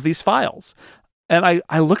 all of these files. And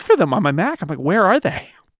I looked for them on my Mac. I'm like, where are they?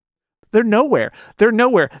 They're nowhere. They're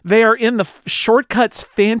nowhere. They are in the shortcuts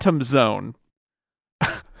phantom zone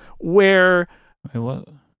where... Wait, what?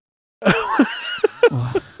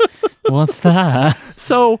 What's that?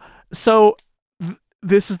 So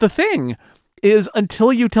this is the thing, is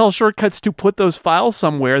until you tell shortcuts to put those files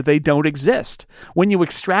somewhere, they don't exist. When you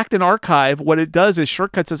extract an archive, what it does is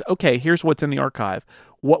shortcuts says, okay, here's what's in the archive.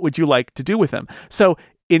 What would you like to do with them? So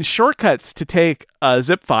in shortcuts, to take a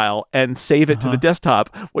zip file and save it to the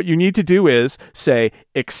desktop, what you need to do is say,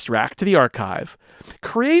 extract the archive,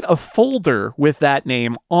 create a folder with that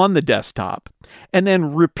name on the desktop, and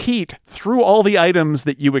then repeat through all the items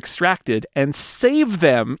that you extracted and save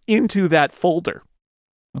them into that folder.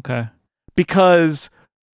 Okay. Because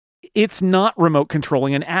it's not remote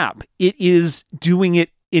controlling an app. It is doing it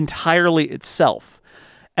entirely itself.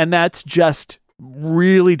 And that's just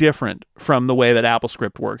really different from the way that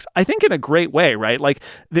AppleScript works. I think in a great way, right? Like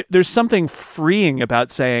there's something freeing about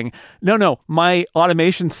saying, no, my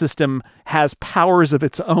automation system has powers of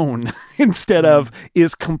its own instead of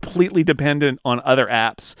is completely dependent on other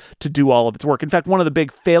apps to do all of its work. In fact, one of the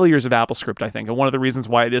big failures of AppleScript, I think, and one of the reasons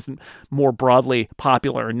why it isn't more broadly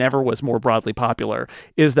popular, or never was more broadly popular,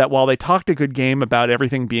 is that while they talked a good game about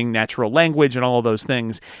everything being natural language and all of those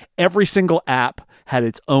things, every single app had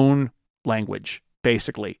its own language,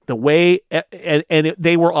 basically. The way,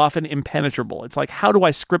 they were often impenetrable. It's like, how do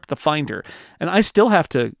I script the Finder? And I still have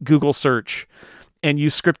to Google search and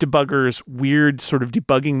use script debugger's weird sort of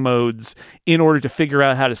debugging modes in order to figure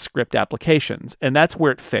out how to script applications. And that's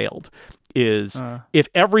where it failed, is if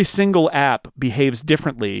every single app behaves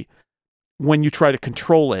differently when you try to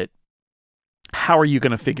control it, how are you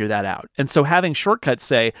going to figure that out? And so having shortcuts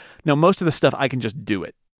say, no, most of the stuff I can just do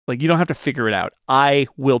it. Like, you don't have to figure it out. I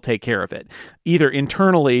will take care of it, either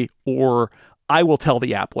internally or I will tell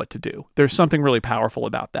the app what to do. There's something really powerful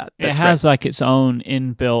about that. It has like its own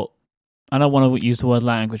inbuilt. I don't want to use the word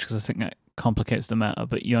language because I think that complicates the matter.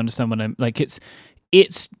 But you understand what I'm like. It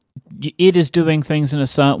is doing things in a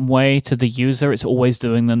certain way to the user. It's always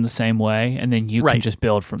doing them the same way, and then you can just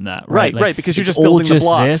build from that. Right, right. Because you're just building the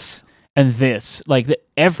blocks. This and this, like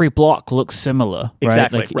every block looks similar, right?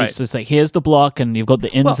 Exactly, like right. It's just like, here's the block, and you've got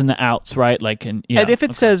the ins and the outs, right? Like, and if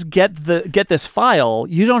it says get this file,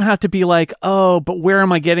 you don't have to be like, oh, but where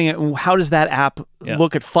am I getting it? And how does that app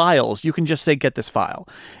look at files? You can just say get this file,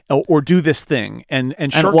 or do this thing, and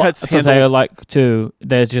shortcuts. So they are like too.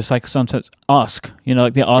 They're just like sometimes ask,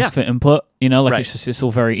 like they ask for input, like it's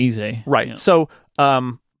all very easy, right? So,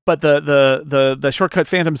 but the shortcut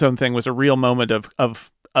Phantom Zone thing was a real moment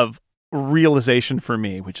of realization for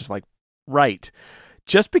me, which is like, right,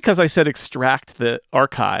 just because I said extract the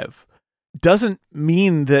archive doesn't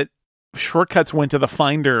mean that shortcuts went to the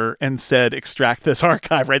Finder and said extract this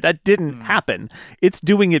archive, right? That didn't happen. It's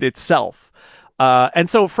doing it itself. And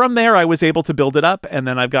so from there, I was able to build it up, and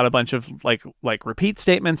then I've got a bunch of like repeat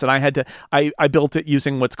statements, and I built it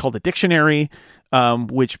using what's called a dictionary,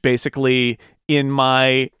 which basically in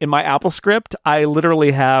my AppleScript, I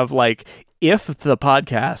literally have like, if the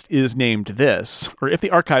podcast is named this, or if the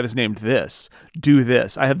archive is named this, do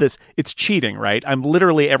this. I have this. It's cheating, right? I'm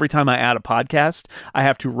literally, every time I add a podcast, I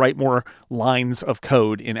have to write more lines of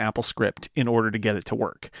code in AppleScript in order to get it to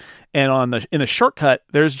work. And in the shortcut,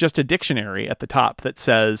 there's just a dictionary at the top that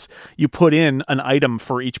says you put in an item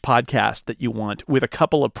for each podcast that you want with a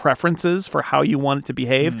couple of preferences for how you want it to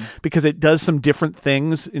behave, because it does some different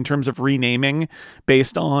things in terms of renaming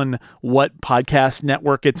based on what podcast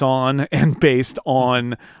network it's on and based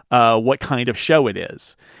on what kind of show it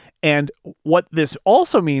is. And what this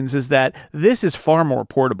also means is that this is far more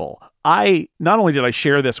portable. Not only did I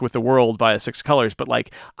share this with the world via 6 Colors, but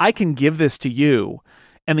like, I can give this to you,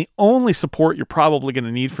 and the only support you're probably going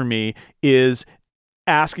to need from me is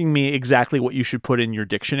asking me exactly what you should put in your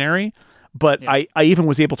dictionary. But I even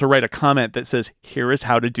was able to write a comment that says, here is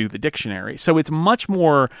how to do the dictionary. So it's much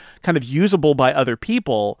more kind of usable by other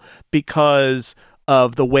people because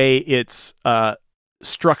of the way it's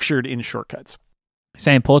structured in shortcuts.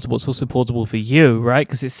 saying portable, it's also portable for you, right?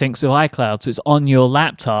 Because it syncs with iCloud, so it's on your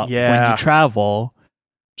laptop when you travel.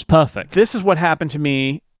 It's perfect. This is what happened to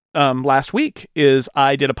me last week. Is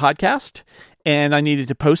I did a podcast and I needed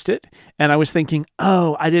to post it, and I was thinking,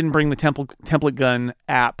 oh, I didn't bring the template gun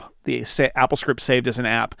app. The Apple script saved as an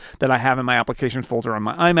app that I have in my applications folder on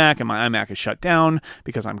my iMac, and my iMac is shut down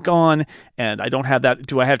because I'm gone, and I don't have that.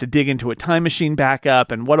 Do I have to dig into a Time Machine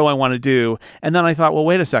backup, and what do I want to do? And then I thought, well,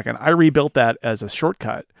 wait a second. I rebuilt that as a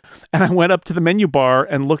shortcut, and I went up to the menu bar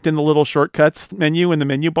and looked in the little shortcuts menu in the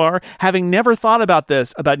menu bar, having never thought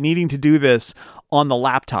about needing to do this on the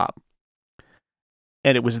laptop.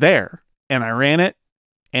 And it was there, and I ran it,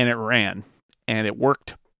 and it ran, and it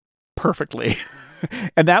worked perfectly.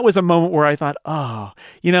 And that was a moment where I thought, oh,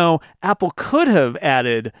 Apple could have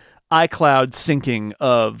added iCloud syncing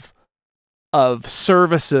of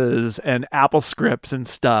services and Apple scripts and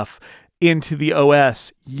stuff into the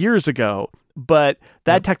OS years ago. But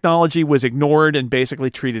that technology was ignored and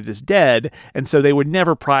basically treated as dead. And so they would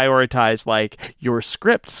never prioritize, like, your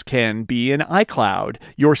scripts can be in iCloud,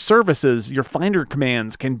 your services, your Finder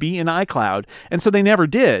commands can be in iCloud. And so they never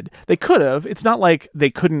did. They could have. It's not like they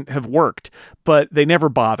couldn't have worked, but they never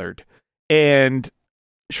bothered. And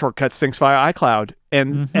Shortcuts syncs via iCloud.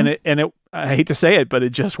 And it I hate to say it, but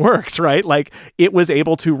it just works, right? Like, it was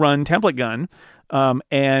able to run Template Gun.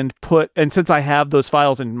 And since I have those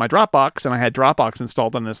files in my Dropbox, and I had Dropbox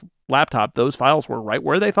installed on this laptop, those files were right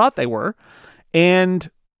where they thought they were, and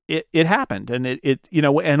it happened. And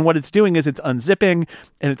and what it's doing is it's unzipping,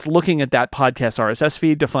 and it's looking at that podcast RSS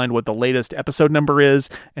feed to find what the latest episode number is,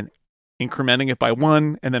 and incrementing it by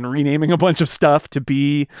one, and then renaming a bunch of stuff to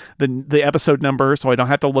be the episode number, so I don't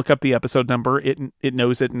have to look up the episode number. It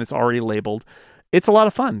knows it, and it's already labeled. It's a lot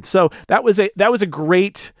of fun. So that was a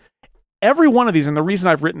great. Every one of these, and the reason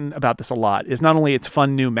I've written about this a lot, is not only it's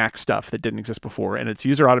fun new Mac stuff that didn't exist before, and it's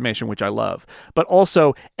user automation, which I love, but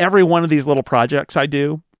also every one of these little projects I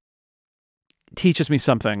do teaches me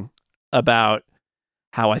something about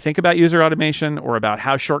how I think about user automation, or about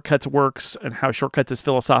how Shortcuts works and how Shortcuts is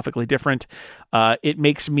philosophically different. It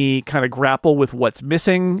makes me kind of grapple with what's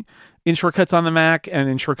missing in Shortcuts on the Mac and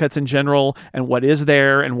in Shortcuts in general, and what is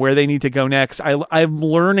there and where they need to go next. I'm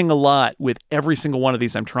learning a lot with every single one of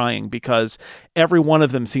these I'm trying, because every one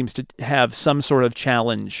of them seems to have some sort of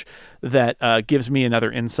challenge that gives me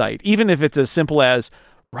another insight. Even if it's as simple as,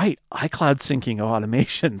 right, iCloud syncing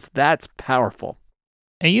automations. That's powerful.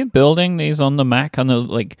 Are you building these on the Mac? I know,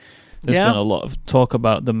 there's been a lot of talk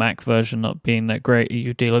about the Mac version not being that great. Are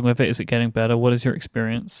you dealing with it? Is it getting better? What is your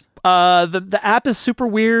experience? The app is super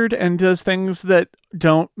weird and does things that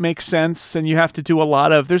don't make sense, and you have to do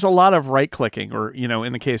there's a lot of right clicking, or,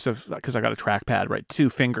 in the case of, because I got a trackpad, right,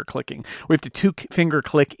 2-finger clicking. We have to 2-finger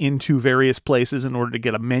click into various places in order to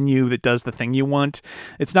get a menu that does the thing you want.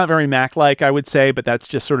 It's not very Mac-like, I would say, but that's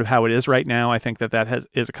just sort of how it is right now. I think that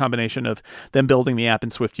is a combination of them building the app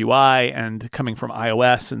in Swift UI and coming from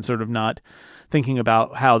iOS and sort of not thinking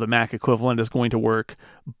about how the Mac equivalent is going to work.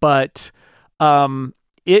 But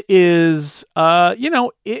it is,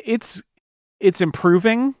 it's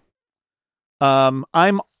improving.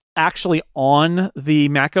 I'm actually on the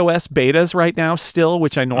macOS betas right now still,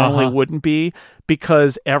 which I normally wouldn't be,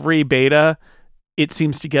 because every beta, it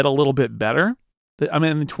seems to get a little bit better. I'm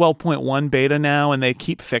in the 12.1 beta now, and they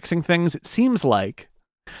keep fixing things. It seems like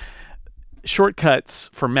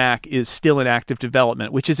Shortcuts for Mac is still in active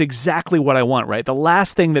development, which is exactly what I want, right? The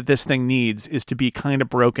last thing that this thing needs is to be kind of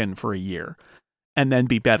broken for a year and then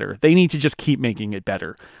be better. They need to just keep making it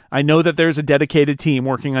better. I know that there's a dedicated team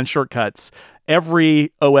working on Shortcuts.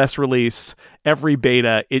 Every OS release, every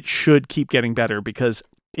beta, it should keep getting better, because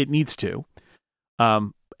it needs to.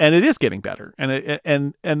 And it is getting better.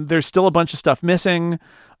 And there's still a bunch of stuff missing.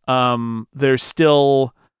 There's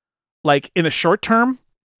still, like, in the short term,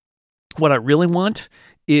 what I really want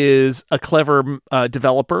is a clever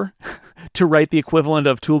developer to write the equivalent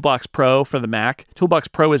of Toolbox Pro for the Mac. Toolbox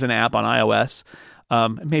Pro is an app on iOS,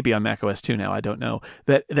 maybe on macOS too now, I don't know,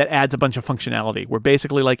 that adds a bunch of functionality, where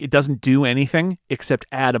basically, like, it doesn't do anything except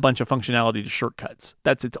add a bunch of functionality to Shortcuts.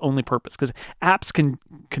 That's its only purpose, because apps can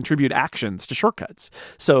contribute actions to Shortcuts.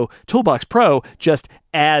 So Toolbox Pro just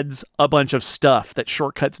adds a bunch of stuff that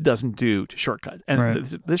Shortcuts doesn't do to Shortcuts. And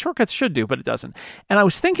right. the Shortcuts should do, but it doesn't. And I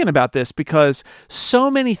was thinking about this because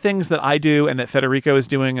so many things that I do, and that Federico is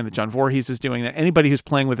doing, and that John Voorhees is doing, that anybody who's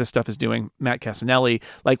playing with this stuff is doing, Matt Casanelli,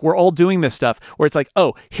 like, we're all doing this stuff where it's like,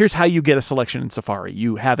 oh, here's how you get a selection in Safari.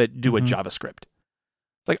 You have it do a JavaScript.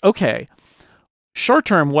 It's like, okay. Short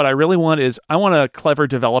term, what I really want is, I want a clever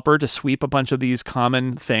developer to sweep a bunch of these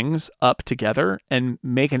common things up together and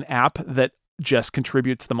make an app that just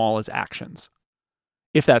contributes them all as actions.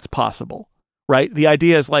 if that's possible, right? The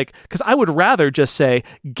idea is like, because I would rather just say,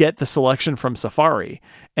 get the selection from Safari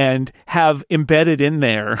and have embedded in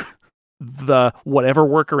there the whatever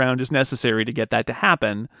workaround is necessary to get that to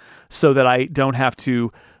happen so that I don't have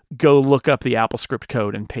to go look up the AppleScript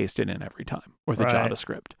code and paste it in every time, or the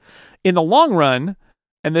JavaScript. In the long run,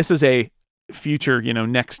 and this is a future,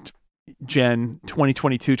 next gen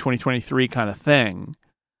 2022, 2023 kind of thing,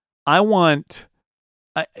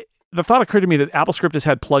 the thought occurred to me that AppleScript has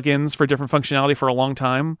had plugins for different functionality for a long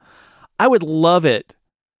time. I would love it,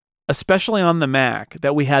 especially on the Mac,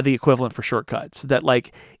 that we had the equivalent for shortcuts. That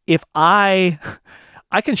like, if I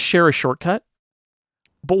can share a shortcut,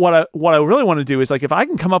 but what I really want to do is like, if I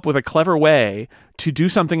can come up with a clever way to do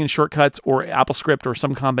something in shortcuts or AppleScript or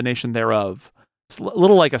some combination thereof, it's a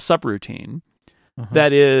little like a subroutine.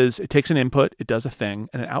 That is, it takes an input, it does a thing,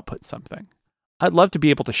 and it outputs something. I'd love to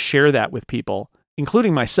be able to share that with people,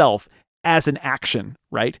 including myself, as an action,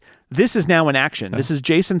 right? This is now an action. This is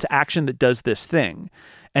Jason's action that does this thing,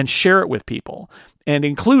 and share it with people and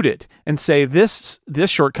include it and say, this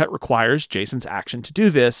shortcut requires Jason's action to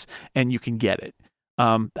do this, and you can get it.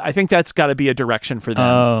 I think that's got to be a direction for them.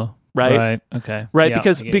 Oh, right? Okay. Right, Yeah,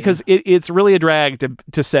 because it's really a drag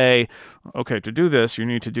to say, okay, to do this, you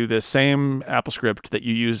need to do this same AppleScript that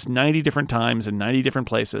you use 90 different times in 90 different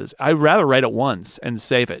places. I'd rather write it once and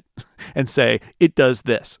save it and say, it does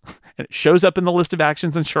this. And it shows up in the list of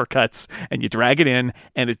actions and shortcuts, and you drag it in,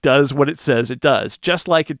 and it does what it says it does, just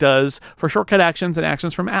like it does for shortcut actions and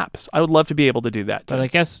actions from apps. I would love to be able to do that too. But I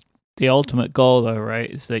guess the ultimate goal, though, right,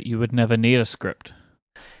 is that you would never need a script.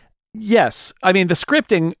 Yes. I mean, the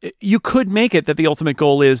scripting, you could make it that the ultimate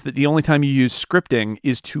goal is that the only time you use scripting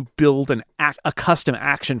is to build a custom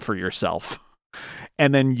action for yourself.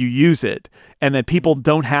 And then you use it. And then people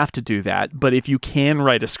don't have to do that. But if you can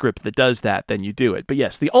write a script that does that, then you do it. But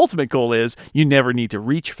yes, the ultimate goal is you never need to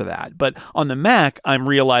reach for that. But on the Mac, I'm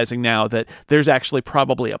realizing now that there's actually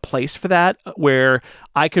probably a place for that, where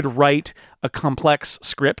I could write a complex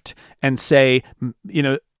script and say,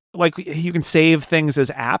 like you can save things as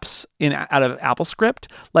apps out of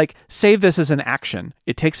AppleScript. Like, save this as an action.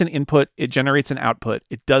 It takes an input, it generates an output,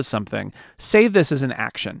 it does something. Save this as an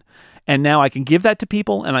action. And now I can give that to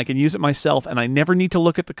people and I can use it myself, and I never need to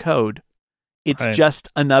look at the code. It's just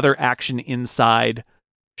another action inside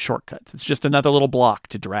shortcuts. It's just another little block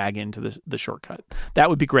to drag into the shortcut. That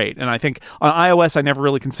would be great. And I think on iOS, I never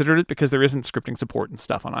really considered it because there isn't scripting support and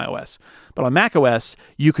stuff on iOS. But on macOS,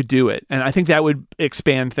 you could do it. And I think that would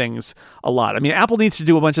expand things a lot. I mean, Apple needs to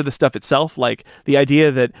do a bunch of the stuff itself, like the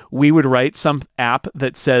idea that we would write some app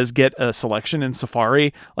that says get a selection in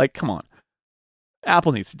Safari. Like, come on.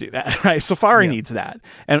 Apple needs to do that, right? Safari needs that.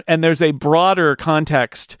 And there's a broader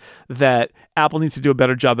context that Apple needs to do a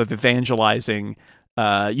better job of evangelizing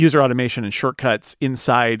user automation and shortcuts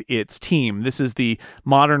inside its team. This is the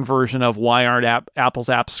modern version of why aren't Apple's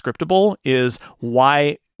apps scriptable, is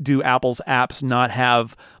why do Apple's apps not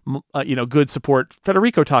have good support?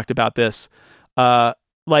 Federico talked about this.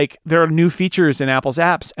 Like, there are new features in Apple's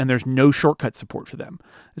apps and there's no shortcut support for them.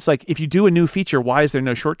 It's like, if you do a new feature, why is there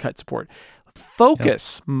no shortcut support?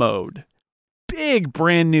 Focus mode, big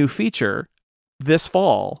brand new feature this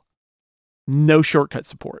fall, no shortcut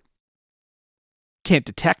support. Can't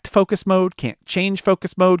detect focus mode, can't change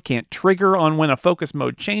focus mode, can't trigger on when a focus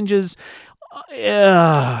mode changes.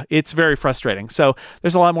 It's very frustrating. So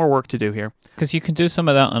there's a lot more work to do here. Because you can do some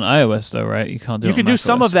of that on iOS, though, right? You can't do. You can do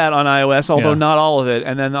some of that on iOS, although not all of it.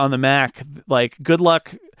 And then on the Mac, like, good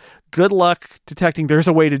luck detecting. There's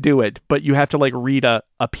a way to do it, but you have to like read a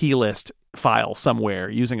plist file somewhere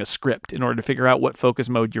using a script in order to figure out what focus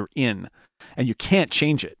mode you're in, and you can't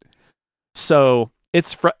change it. So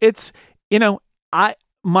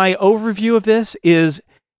my overview of this is,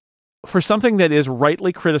 for something that is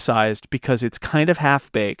rightly criticized because it's kind of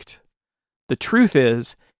half-baked, the truth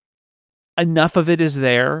is enough of it is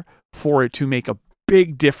there for it to make a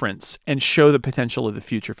big difference and show the potential of the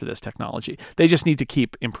future for this technology. They just need to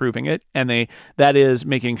keep improving it, and that is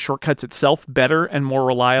making shortcuts itself better and more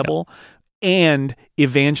reliable, and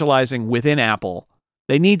evangelizing within Apple.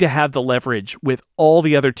 They need to have the leverage with all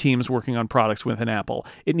the other teams working on products within Apple.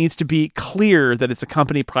 It needs to be clear that it's a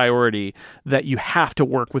company priority that you have to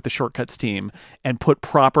work with the shortcuts team and put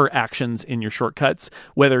proper actions in your shortcuts,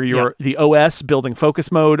 whether you're the OS building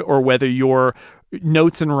focus mode or whether you're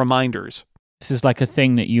notes and reminders. This is like a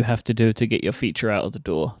thing that you have to do to get your feature out of the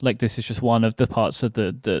door. Like, this is just one of the parts of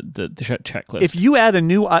the checklist. If you add a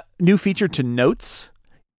new feature to notes,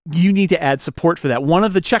 you need to add support for that. One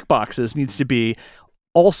of the checkboxes needs to be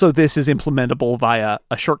Also, this is implementable via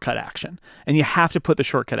a shortcut action, and you have to put the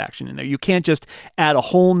shortcut action in there. You can't just add a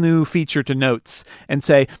whole new feature to Notes and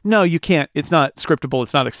say, no, you can't. It's not scriptable.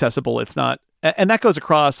 It's not accessible. It's not. And that goes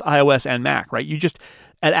across iOS and Mac, right? You just,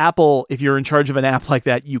 at Apple, if you're in charge of an app like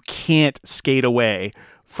that, you can't skate away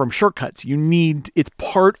from shortcuts. It's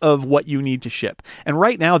part of what you need to ship. And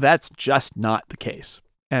right now, that's just not the case.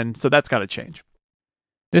 And so that's got to change.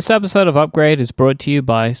 This episode of Upgrade is brought to you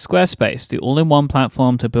by Squarespace, the all-in-one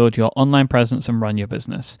platform to build your online presence and run your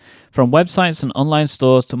business. From websites and online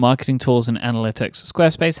stores to marketing tools and analytics,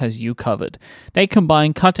 Squarespace has you covered. They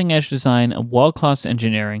combine cutting-edge design and world-class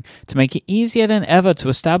engineering to make it easier than ever to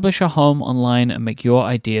establish a home online and make your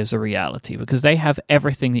ideas a reality, because they have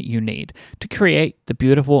everything that you need to create the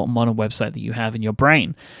beautiful modern website that you have in your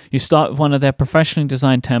brain. You start with one of their professionally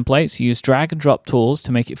designed templates. You use drag-and-drop tools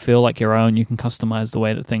to make it feel like your own. You can customize the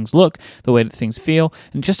way that things look, the way that things feel.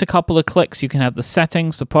 In just a couple of clicks, you can have the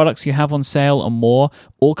settings, the products you have on sale, and more,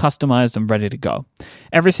 all customized and ready to go.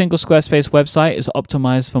 Every single Squarespace website is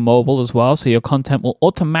optimized for mobile as well, so your content will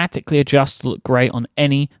automatically adjust to look great on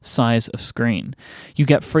any size of screen. You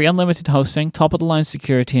get free unlimited hosting, top-of-the-line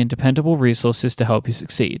security, and dependable resources to help you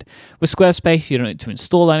succeed. With Squarespace, you don't need to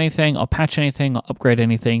install anything or patch anything or upgrade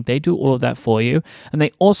anything. They do all of that for you, and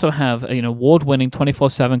they also have an award-winning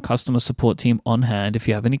 24/7 customer support team on hand if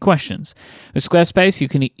you have any questions. With Squarespace, you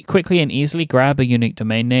can quickly and easily grab a unique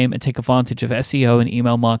domain name and take advantage of SEO and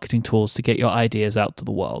email marketing tools to get your ideas out to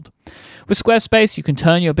the world. With Squarespace, you can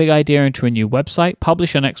turn your big idea into a new website,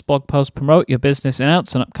 publish your next blog post, promote your business,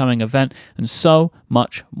 announce an upcoming event, and so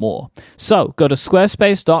much more. So go to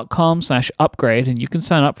squarespace.com/upgrade and you can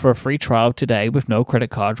sign up for a free trial today with no credit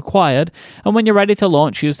card required. And when you're ready to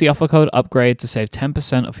launch, use the offer code UPGRADE to save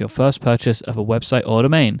 10% off your first purchase of a website or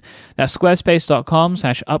domain. That's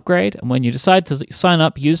squarespace.com/upgrade. And when you decide to sign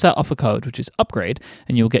up, use that offer code, which is UPGRADE,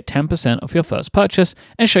 and you'll get 10% off your first purchase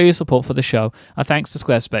and show your support for the show. Our thanks to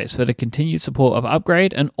Squarespace for the continued support of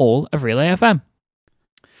Upgrade and all of Relay FM.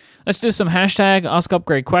 Let's do some hashtag Ask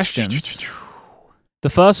Upgrade questions. The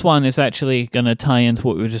first one is actually going to tie into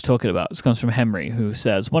what we were just talking about. This comes from Henry, who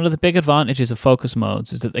says, one of the big advantages of focus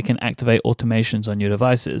modes is that they can activate automations on your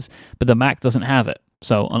devices, but the Mac doesn't have it.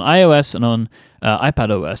 So on iOS and on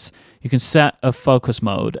iPadOS, you can set a focus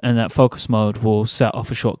mode, and that focus mode will set off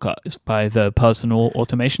a shortcut. It's by the personal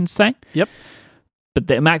automations thing. Yep. But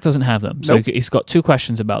the Mac doesn't have them. So He's got two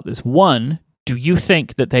questions about this. One, do you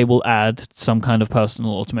think that they will add some kind of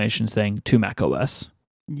personal automations thing to macOS?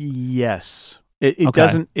 Yes. It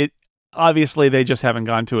doesn't. It obviously they just haven't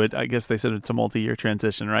gone to it. I guess they said it's a multi-year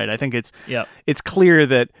transition, right? I think it's clear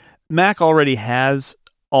that Mac already has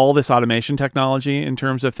all this automation technology in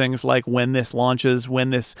terms of things like when this launches, when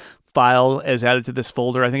this file is added to this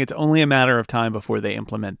folder. I think it's only a matter of time before they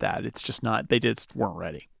implement that. It's just not. They just weren't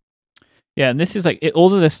ready. Yeah, and this is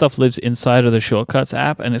all of this stuff lives inside of the Shortcuts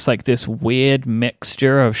app, and it's like this weird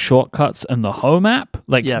mixture of Shortcuts and the Home app.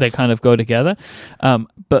 They kind of go together.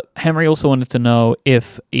 But Henry also wanted to know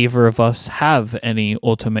if either of us have any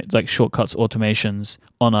Shortcuts automations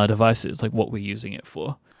on our devices, like what we're using it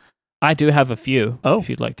for. I do have a few, if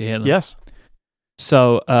you'd like to hear them. Yes.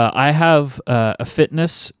 So I have a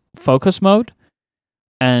fitness focus mode,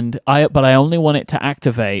 but I only want it to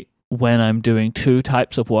activate when I'm doing two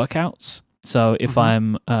types of workouts. So if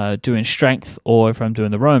I'm doing strength or if I'm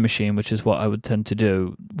doing the rowing machine, which is what I would tend to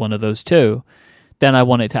do, one of those two, then I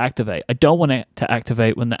want it to activate. I don't want it to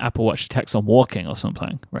activate when the Apple Watch detects I'm walking or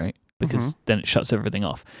something, right? Because then it shuts everything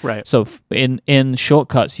off. Right. So in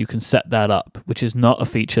Shortcuts, you can set that up, which is not a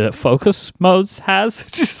feature that Focus Modes has,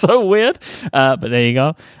 which is so weird. But there you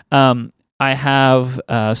go. I have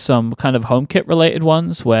some kind of HomeKit related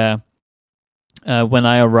ones where when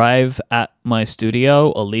I arrive at my studio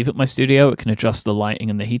or leave at my studio, it can adjust the lighting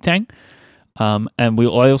and the heating. And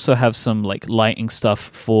I also have some lighting stuff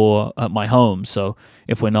for my home. So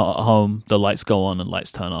if we're not at home, the lights go on and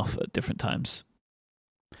lights turn off at different times.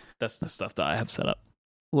 That's the stuff that I have set up.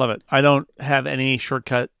 Love it. I don't have any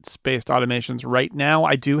Shortcuts-based automations right now.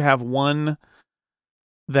 I do have one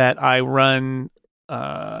that I run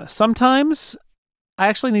sometimes. I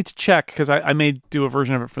actually need to check because I may do a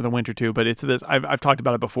version of it for the winter too, but it's this. I've talked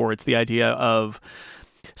about it before. It's the idea of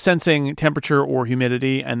sensing temperature or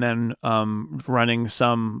humidity and then running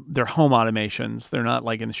their home automations. They're not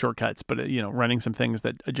like in the Shortcuts, but running some things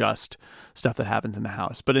that adjust stuff that happens in the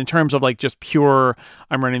house. But in terms of just pure,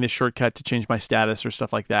 I'm running this shortcut to change my status or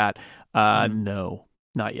stuff like that. No,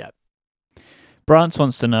 not yet. Brant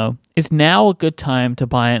wants to know, is now a good time to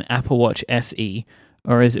buy an Apple Watch SE?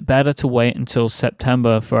 Or is it better to wait until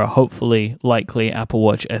September for a hopefully likely Apple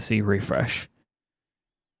Watch SE refresh?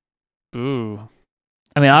 Ooh.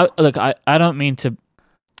 I mean, I don't mean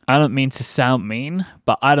to sound mean,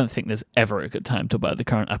 but I don't think there's ever a good time to buy the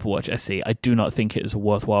current Apple Watch SE. I do not think it is a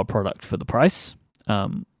worthwhile product for the price.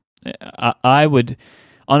 I would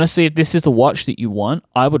honestly, if this is the watch that you want,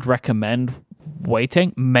 I would recommend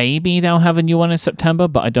waiting. Maybe they'll have a new one in September,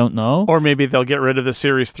 but I don't know. Or maybe they'll get rid of the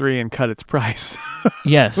Series 3 and cut its price.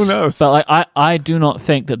 Yes. Who knows? But I do not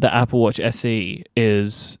think that the Apple Watch SE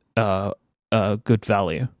is good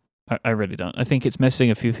value. I really don't. I think it's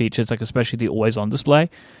missing a few features, like especially the always-on display.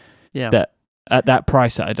 Yeah. That at that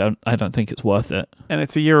price, I don't think it's worth it. And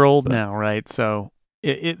it's a year old now, right? So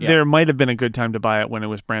there might have been a good time to buy it when it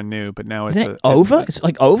was brand new, but now it's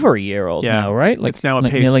like over a year old now, right? Like it's now a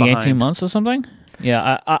like pace nearly behind. 18 months or something.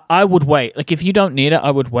 Yeah, I would wait. Like if you don't need it, I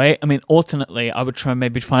would wait. I mean, alternately, I would try and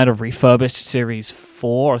maybe find a refurbished Series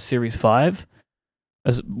 4 or Series 5,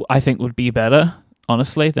 as I think would be better,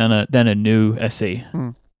 honestly, than a new SE.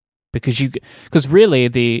 Because really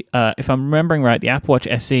the if I'm remembering right, the Apple Watch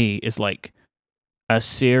SE is like a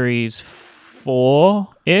Series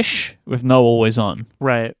 4-ish with no always on.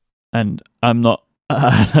 Right. And I don't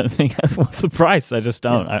think that's worth the price. I just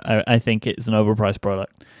don't. Yeah. I think it's an overpriced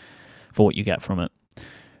product for what you get from it.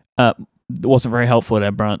 It wasn't very helpful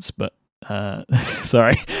there, Brants, but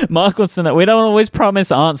sorry. Mark wants to know, we don't always promise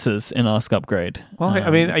answers in Ask Upgrade. Well, I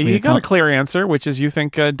mean, you got a clear answer, which is you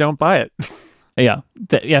think don't buy it. Yeah,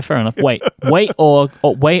 fair enough. Wait or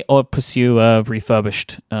pursue a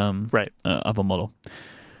refurbished other model.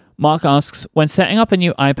 Mark asks, when setting up a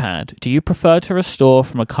new iPad, do you prefer to restore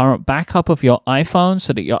from a current backup of your iPhone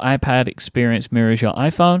so that your iPad experience mirrors your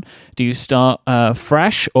iPhone? Do you start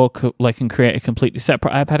fresh or and create a completely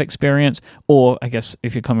separate iPad experience? Or, I guess,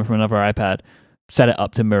 if you're coming from another iPad, set it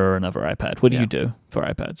up to mirror another iPad. What do you do for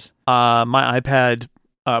iPads? My iPad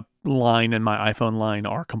line and my iPhone line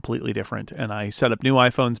are completely different, and I set up new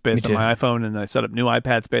iPhones based on my iPhone, and I set up new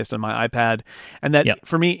iPads based on my iPad, and that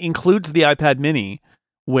for me includes the iPad mini,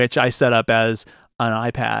 which I set up as an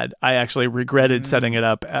iPad. I actually regretted setting it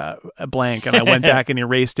up blank, and I went back and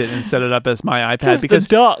erased it and set it up as my iPad because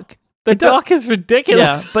the dock is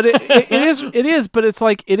ridiculous. Yeah, but it is, but it's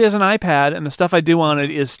like it is an iPad, and the stuff I do on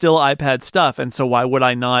it is still iPad stuff, and so why would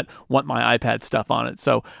I not want my iPad stuff on it?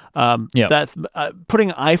 So that's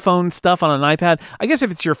putting iPhone stuff on an iPad. I guess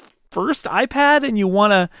if it's your first iPad and you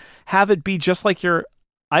want to have it be just like your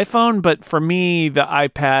iPhone, but for me, the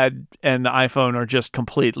iPad and the iPhone are just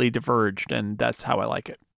completely diverged, and that's how I like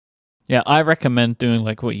it. Yeah, I recommend doing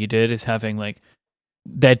like what you did, is having like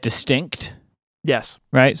they're distinct. Yes.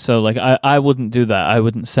 Right? So, like, I wouldn't do that. I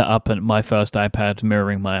wouldn't set up my first iPad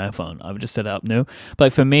mirroring my iPhone. I would just set it up new.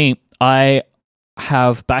 But for me, I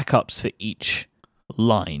have backups for each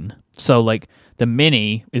line. So, like, the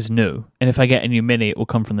Mini is new. And if I get a new Mini, it will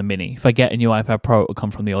come from the Mini. If I get a new iPad Pro, it will come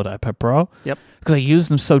from the old iPad Pro. Yep. Because I use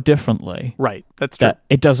them so differently. Right. That's true. That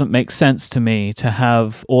it doesn't make sense to me to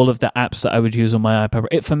have all of the apps that I would use on my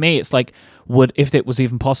iPad. For me, it's like, if it was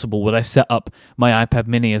even possible, would I set up my iPad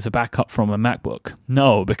Mini as a backup from a MacBook?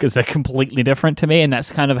 No, because they're completely different to me. And that's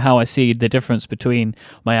kind of how I see the difference between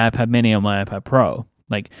my iPad Mini and my iPad Pro.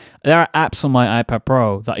 Like, there are apps on my iPad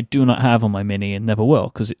Pro that I do not have on my Mini and never will,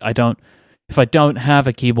 because if I don't have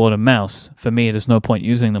a keyboard and mouse, for me, there's no point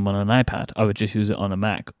using them on an iPad. I would just use it on a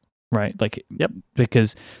Mac, right? Like,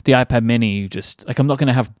 because the iPad Mini, I'm not going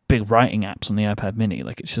to have big writing apps on the iPad Mini.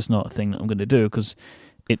 Like, it's just not a thing that I'm going to do, because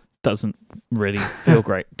it doesn't really feel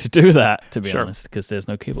great to do that, to be honest, because there's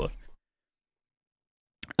no keyboard.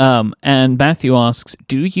 And Matthew asks,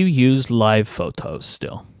 do you use live photos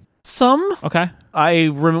still? Some. Okay.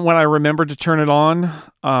 When I remember to turn it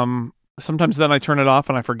on, sometimes then I turn it off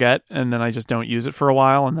and I forget, and then I just don't use it for a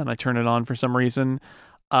while, and then I turn it on for some reason.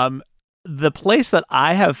 The place that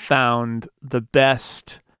I have found the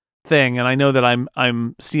best thing, and I know that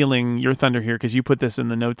I'm stealing your thunder here because you put this in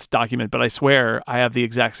the notes document, but I swear I have the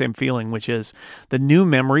exact same feeling, which is the new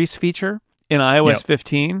memories feature in iOS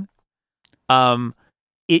 15.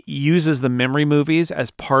 It uses the memory movies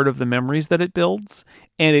as part of the memories that it builds,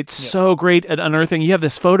 and it's so great at unearthing. You have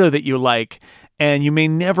this photo that you like, and you may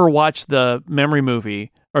never watch the memory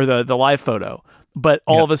movie or the live photo, but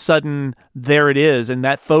all of a sudden there it is, and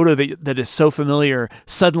that photo that is so familiar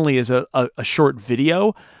suddenly is a short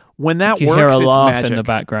video. When that you works, hear a it's laugh magic in the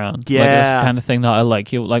background. Yeah, like this kind of thing that I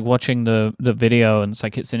like. You like watching the video, and it's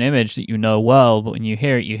like it's an image that you know well, but when you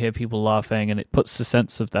hear it, you hear people laughing, and it puts the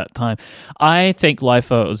sense of that time. I think live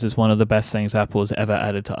photos is one of the best things Apple has ever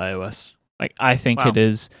added to iOS. Like, I think it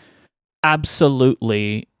is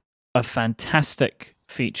absolutely a fantastic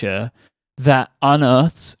feature that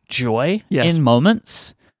unearths joy in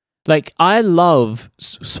moments Like, I love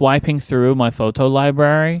swiping through my photo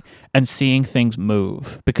library and seeing things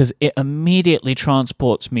move because it immediately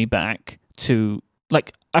transports me back to,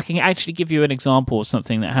 like, I can actually give you an example of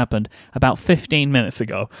something that happened about 15 minutes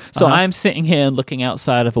ago. So I'm sitting here looking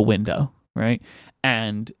outside of a window, right?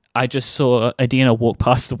 And I just saw Adina walk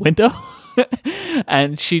past the window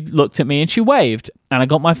and she looked at me and she waved. And I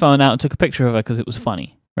got my phone out and took a picture of her because it was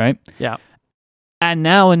funny, right? Yeah. And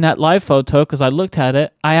now in that live photo, because I looked at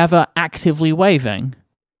it, I have her actively waving.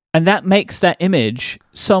 And that makes that image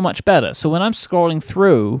so much better. So when I'm scrolling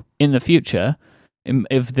through in the future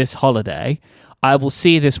of this holiday, I will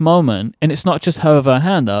see this moment, and it's not just her with her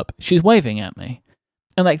hand up, she's waving at me.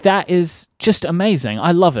 And like that is just amazing.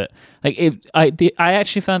 I love it. Like I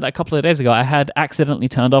actually found that a couple of days ago, I had accidentally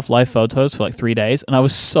turned off live photos for like 3 days, and I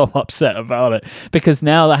was so upset about it because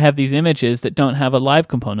now I have these images that don't have a live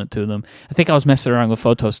component to them. I think I was messing around with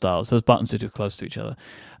photo styles. Those buttons are too close to each other.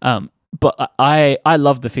 But I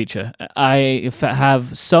love the feature. I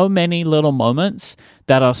have so many little moments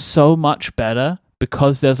that are so much better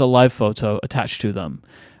because there's a live photo attached to them.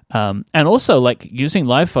 And also, like, using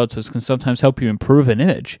live photos can sometimes help you improve an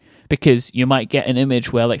image because you might get an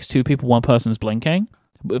image where, like, two people, one person's blinking.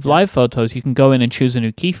 With live photos, you can go in and choose a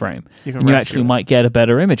new keyframe, and you actually might get a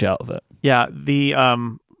better image out of it. Yeah,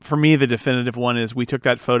 for me, the definitive one is we took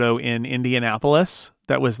that photo in Indianapolis.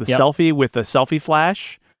 That was the selfie with the selfie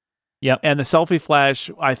flash. Yep. And the selfie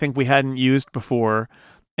flash, I think we hadn't used before,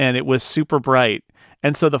 and it was super bright.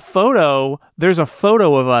 And so there's a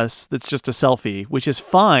photo of us that's just a selfie, which is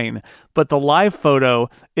fine. But the live photo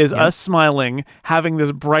is us smiling, having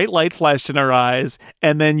this bright light flashed in our eyes,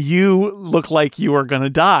 and then you look like you are going to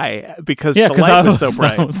die because the light was so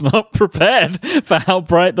bright. I was not prepared for how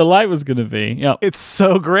bright the light was going to be. Yep. It's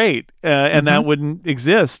so great. And that wouldn't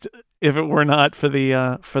exist if it were not for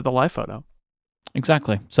the live photo.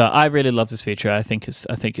 Exactly. So I really love this feature. I think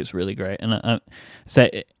it's really great, and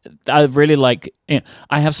I really like.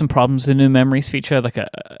 I have some problems with the new memories feature. Like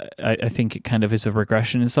I think it kind of is a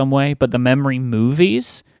regression in some way, but the memory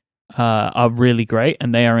movies are really great,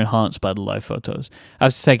 and they are enhanced by the live photos. I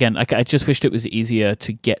was to say again, I just wished it was easier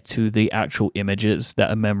to get to the actual images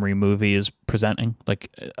that a memory movie is presenting.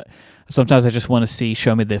 Like sometimes I just want to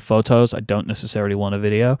show me the photos. I don't necessarily want a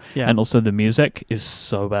video. Yeah. And also the music is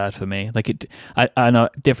so bad for me. Like I know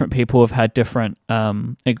different people have had different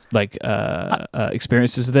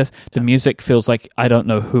experiences with this. The music feels like I don't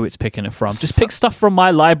know who it's picking it from. Just pick stuff from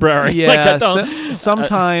my library. Yeah. Like I don't.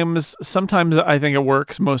 Sometimes I think it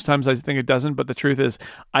works. Most times I think it doesn't. But the truth is,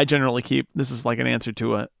 I generally keep. This is like an answer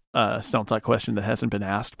to a Stone Talk question that hasn't been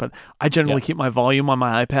asked. But I generally keep my volume on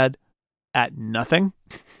my iPad at nothing.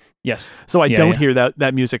 Yes. So I don't hear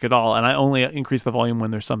that music at all, and I only increase the volume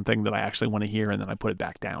when there's something that I actually want to hear, and then I put it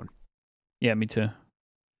back down. Yeah, me too.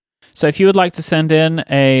 So if you would like to send in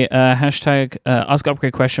a hashtag Ask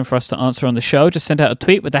Upgrade question for us to answer on the show, just send out a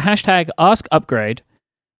tweet with the hashtag Ask Upgrade,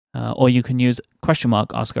 or you can use !Ask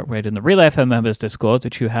Upgrade in the Relay FM members Discord,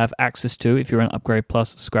 which you have access to if you're an Upgrade Plus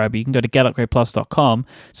subscriber. You can go to getupgradeplus.com to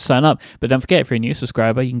sign up. But don't forget, if you're a new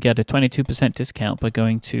subscriber, you can get a 22% discount by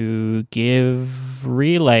going to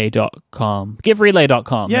giverelay.com.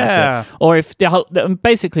 Giverelay.com. Yeah. That's it. Or if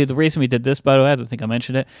basically the reason we did this, by the way, I don't think I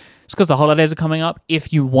mentioned it, it's because the holidays are coming up.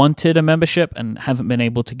 If you wanted a membership and haven't been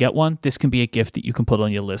able to get one, this can be a gift that you can put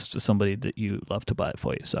on your list for somebody that you love to buy it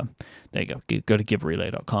for you. So there you go. Go to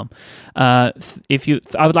giverelay.com. I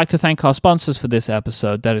would like to thank our sponsors for this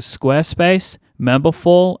episode. That is Squarespace,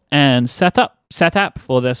 Memberful, and Setapp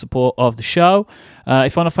for their support of the show.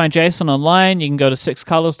 If you want to find Jason online, you can go to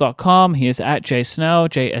sixcolors.com. He is at jsnell,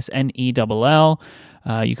 JSNELL.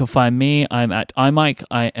 You can find me. I'm at imyke,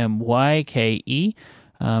 IMYKE.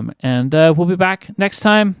 And we'll be back next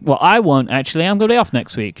time. Well, I won't actually. I'm going to be off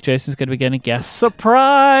next week. Jason's going to be getting a guest.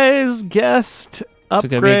 Surprise guest upgrade. So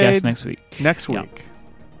going to be a guest next week. Next week.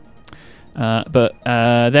 But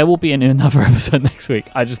there will be another episode next week.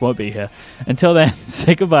 I just won't be here. Until then,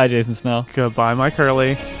 say goodbye, Jason Snell. Goodbye, Mike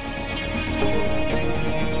Hurley.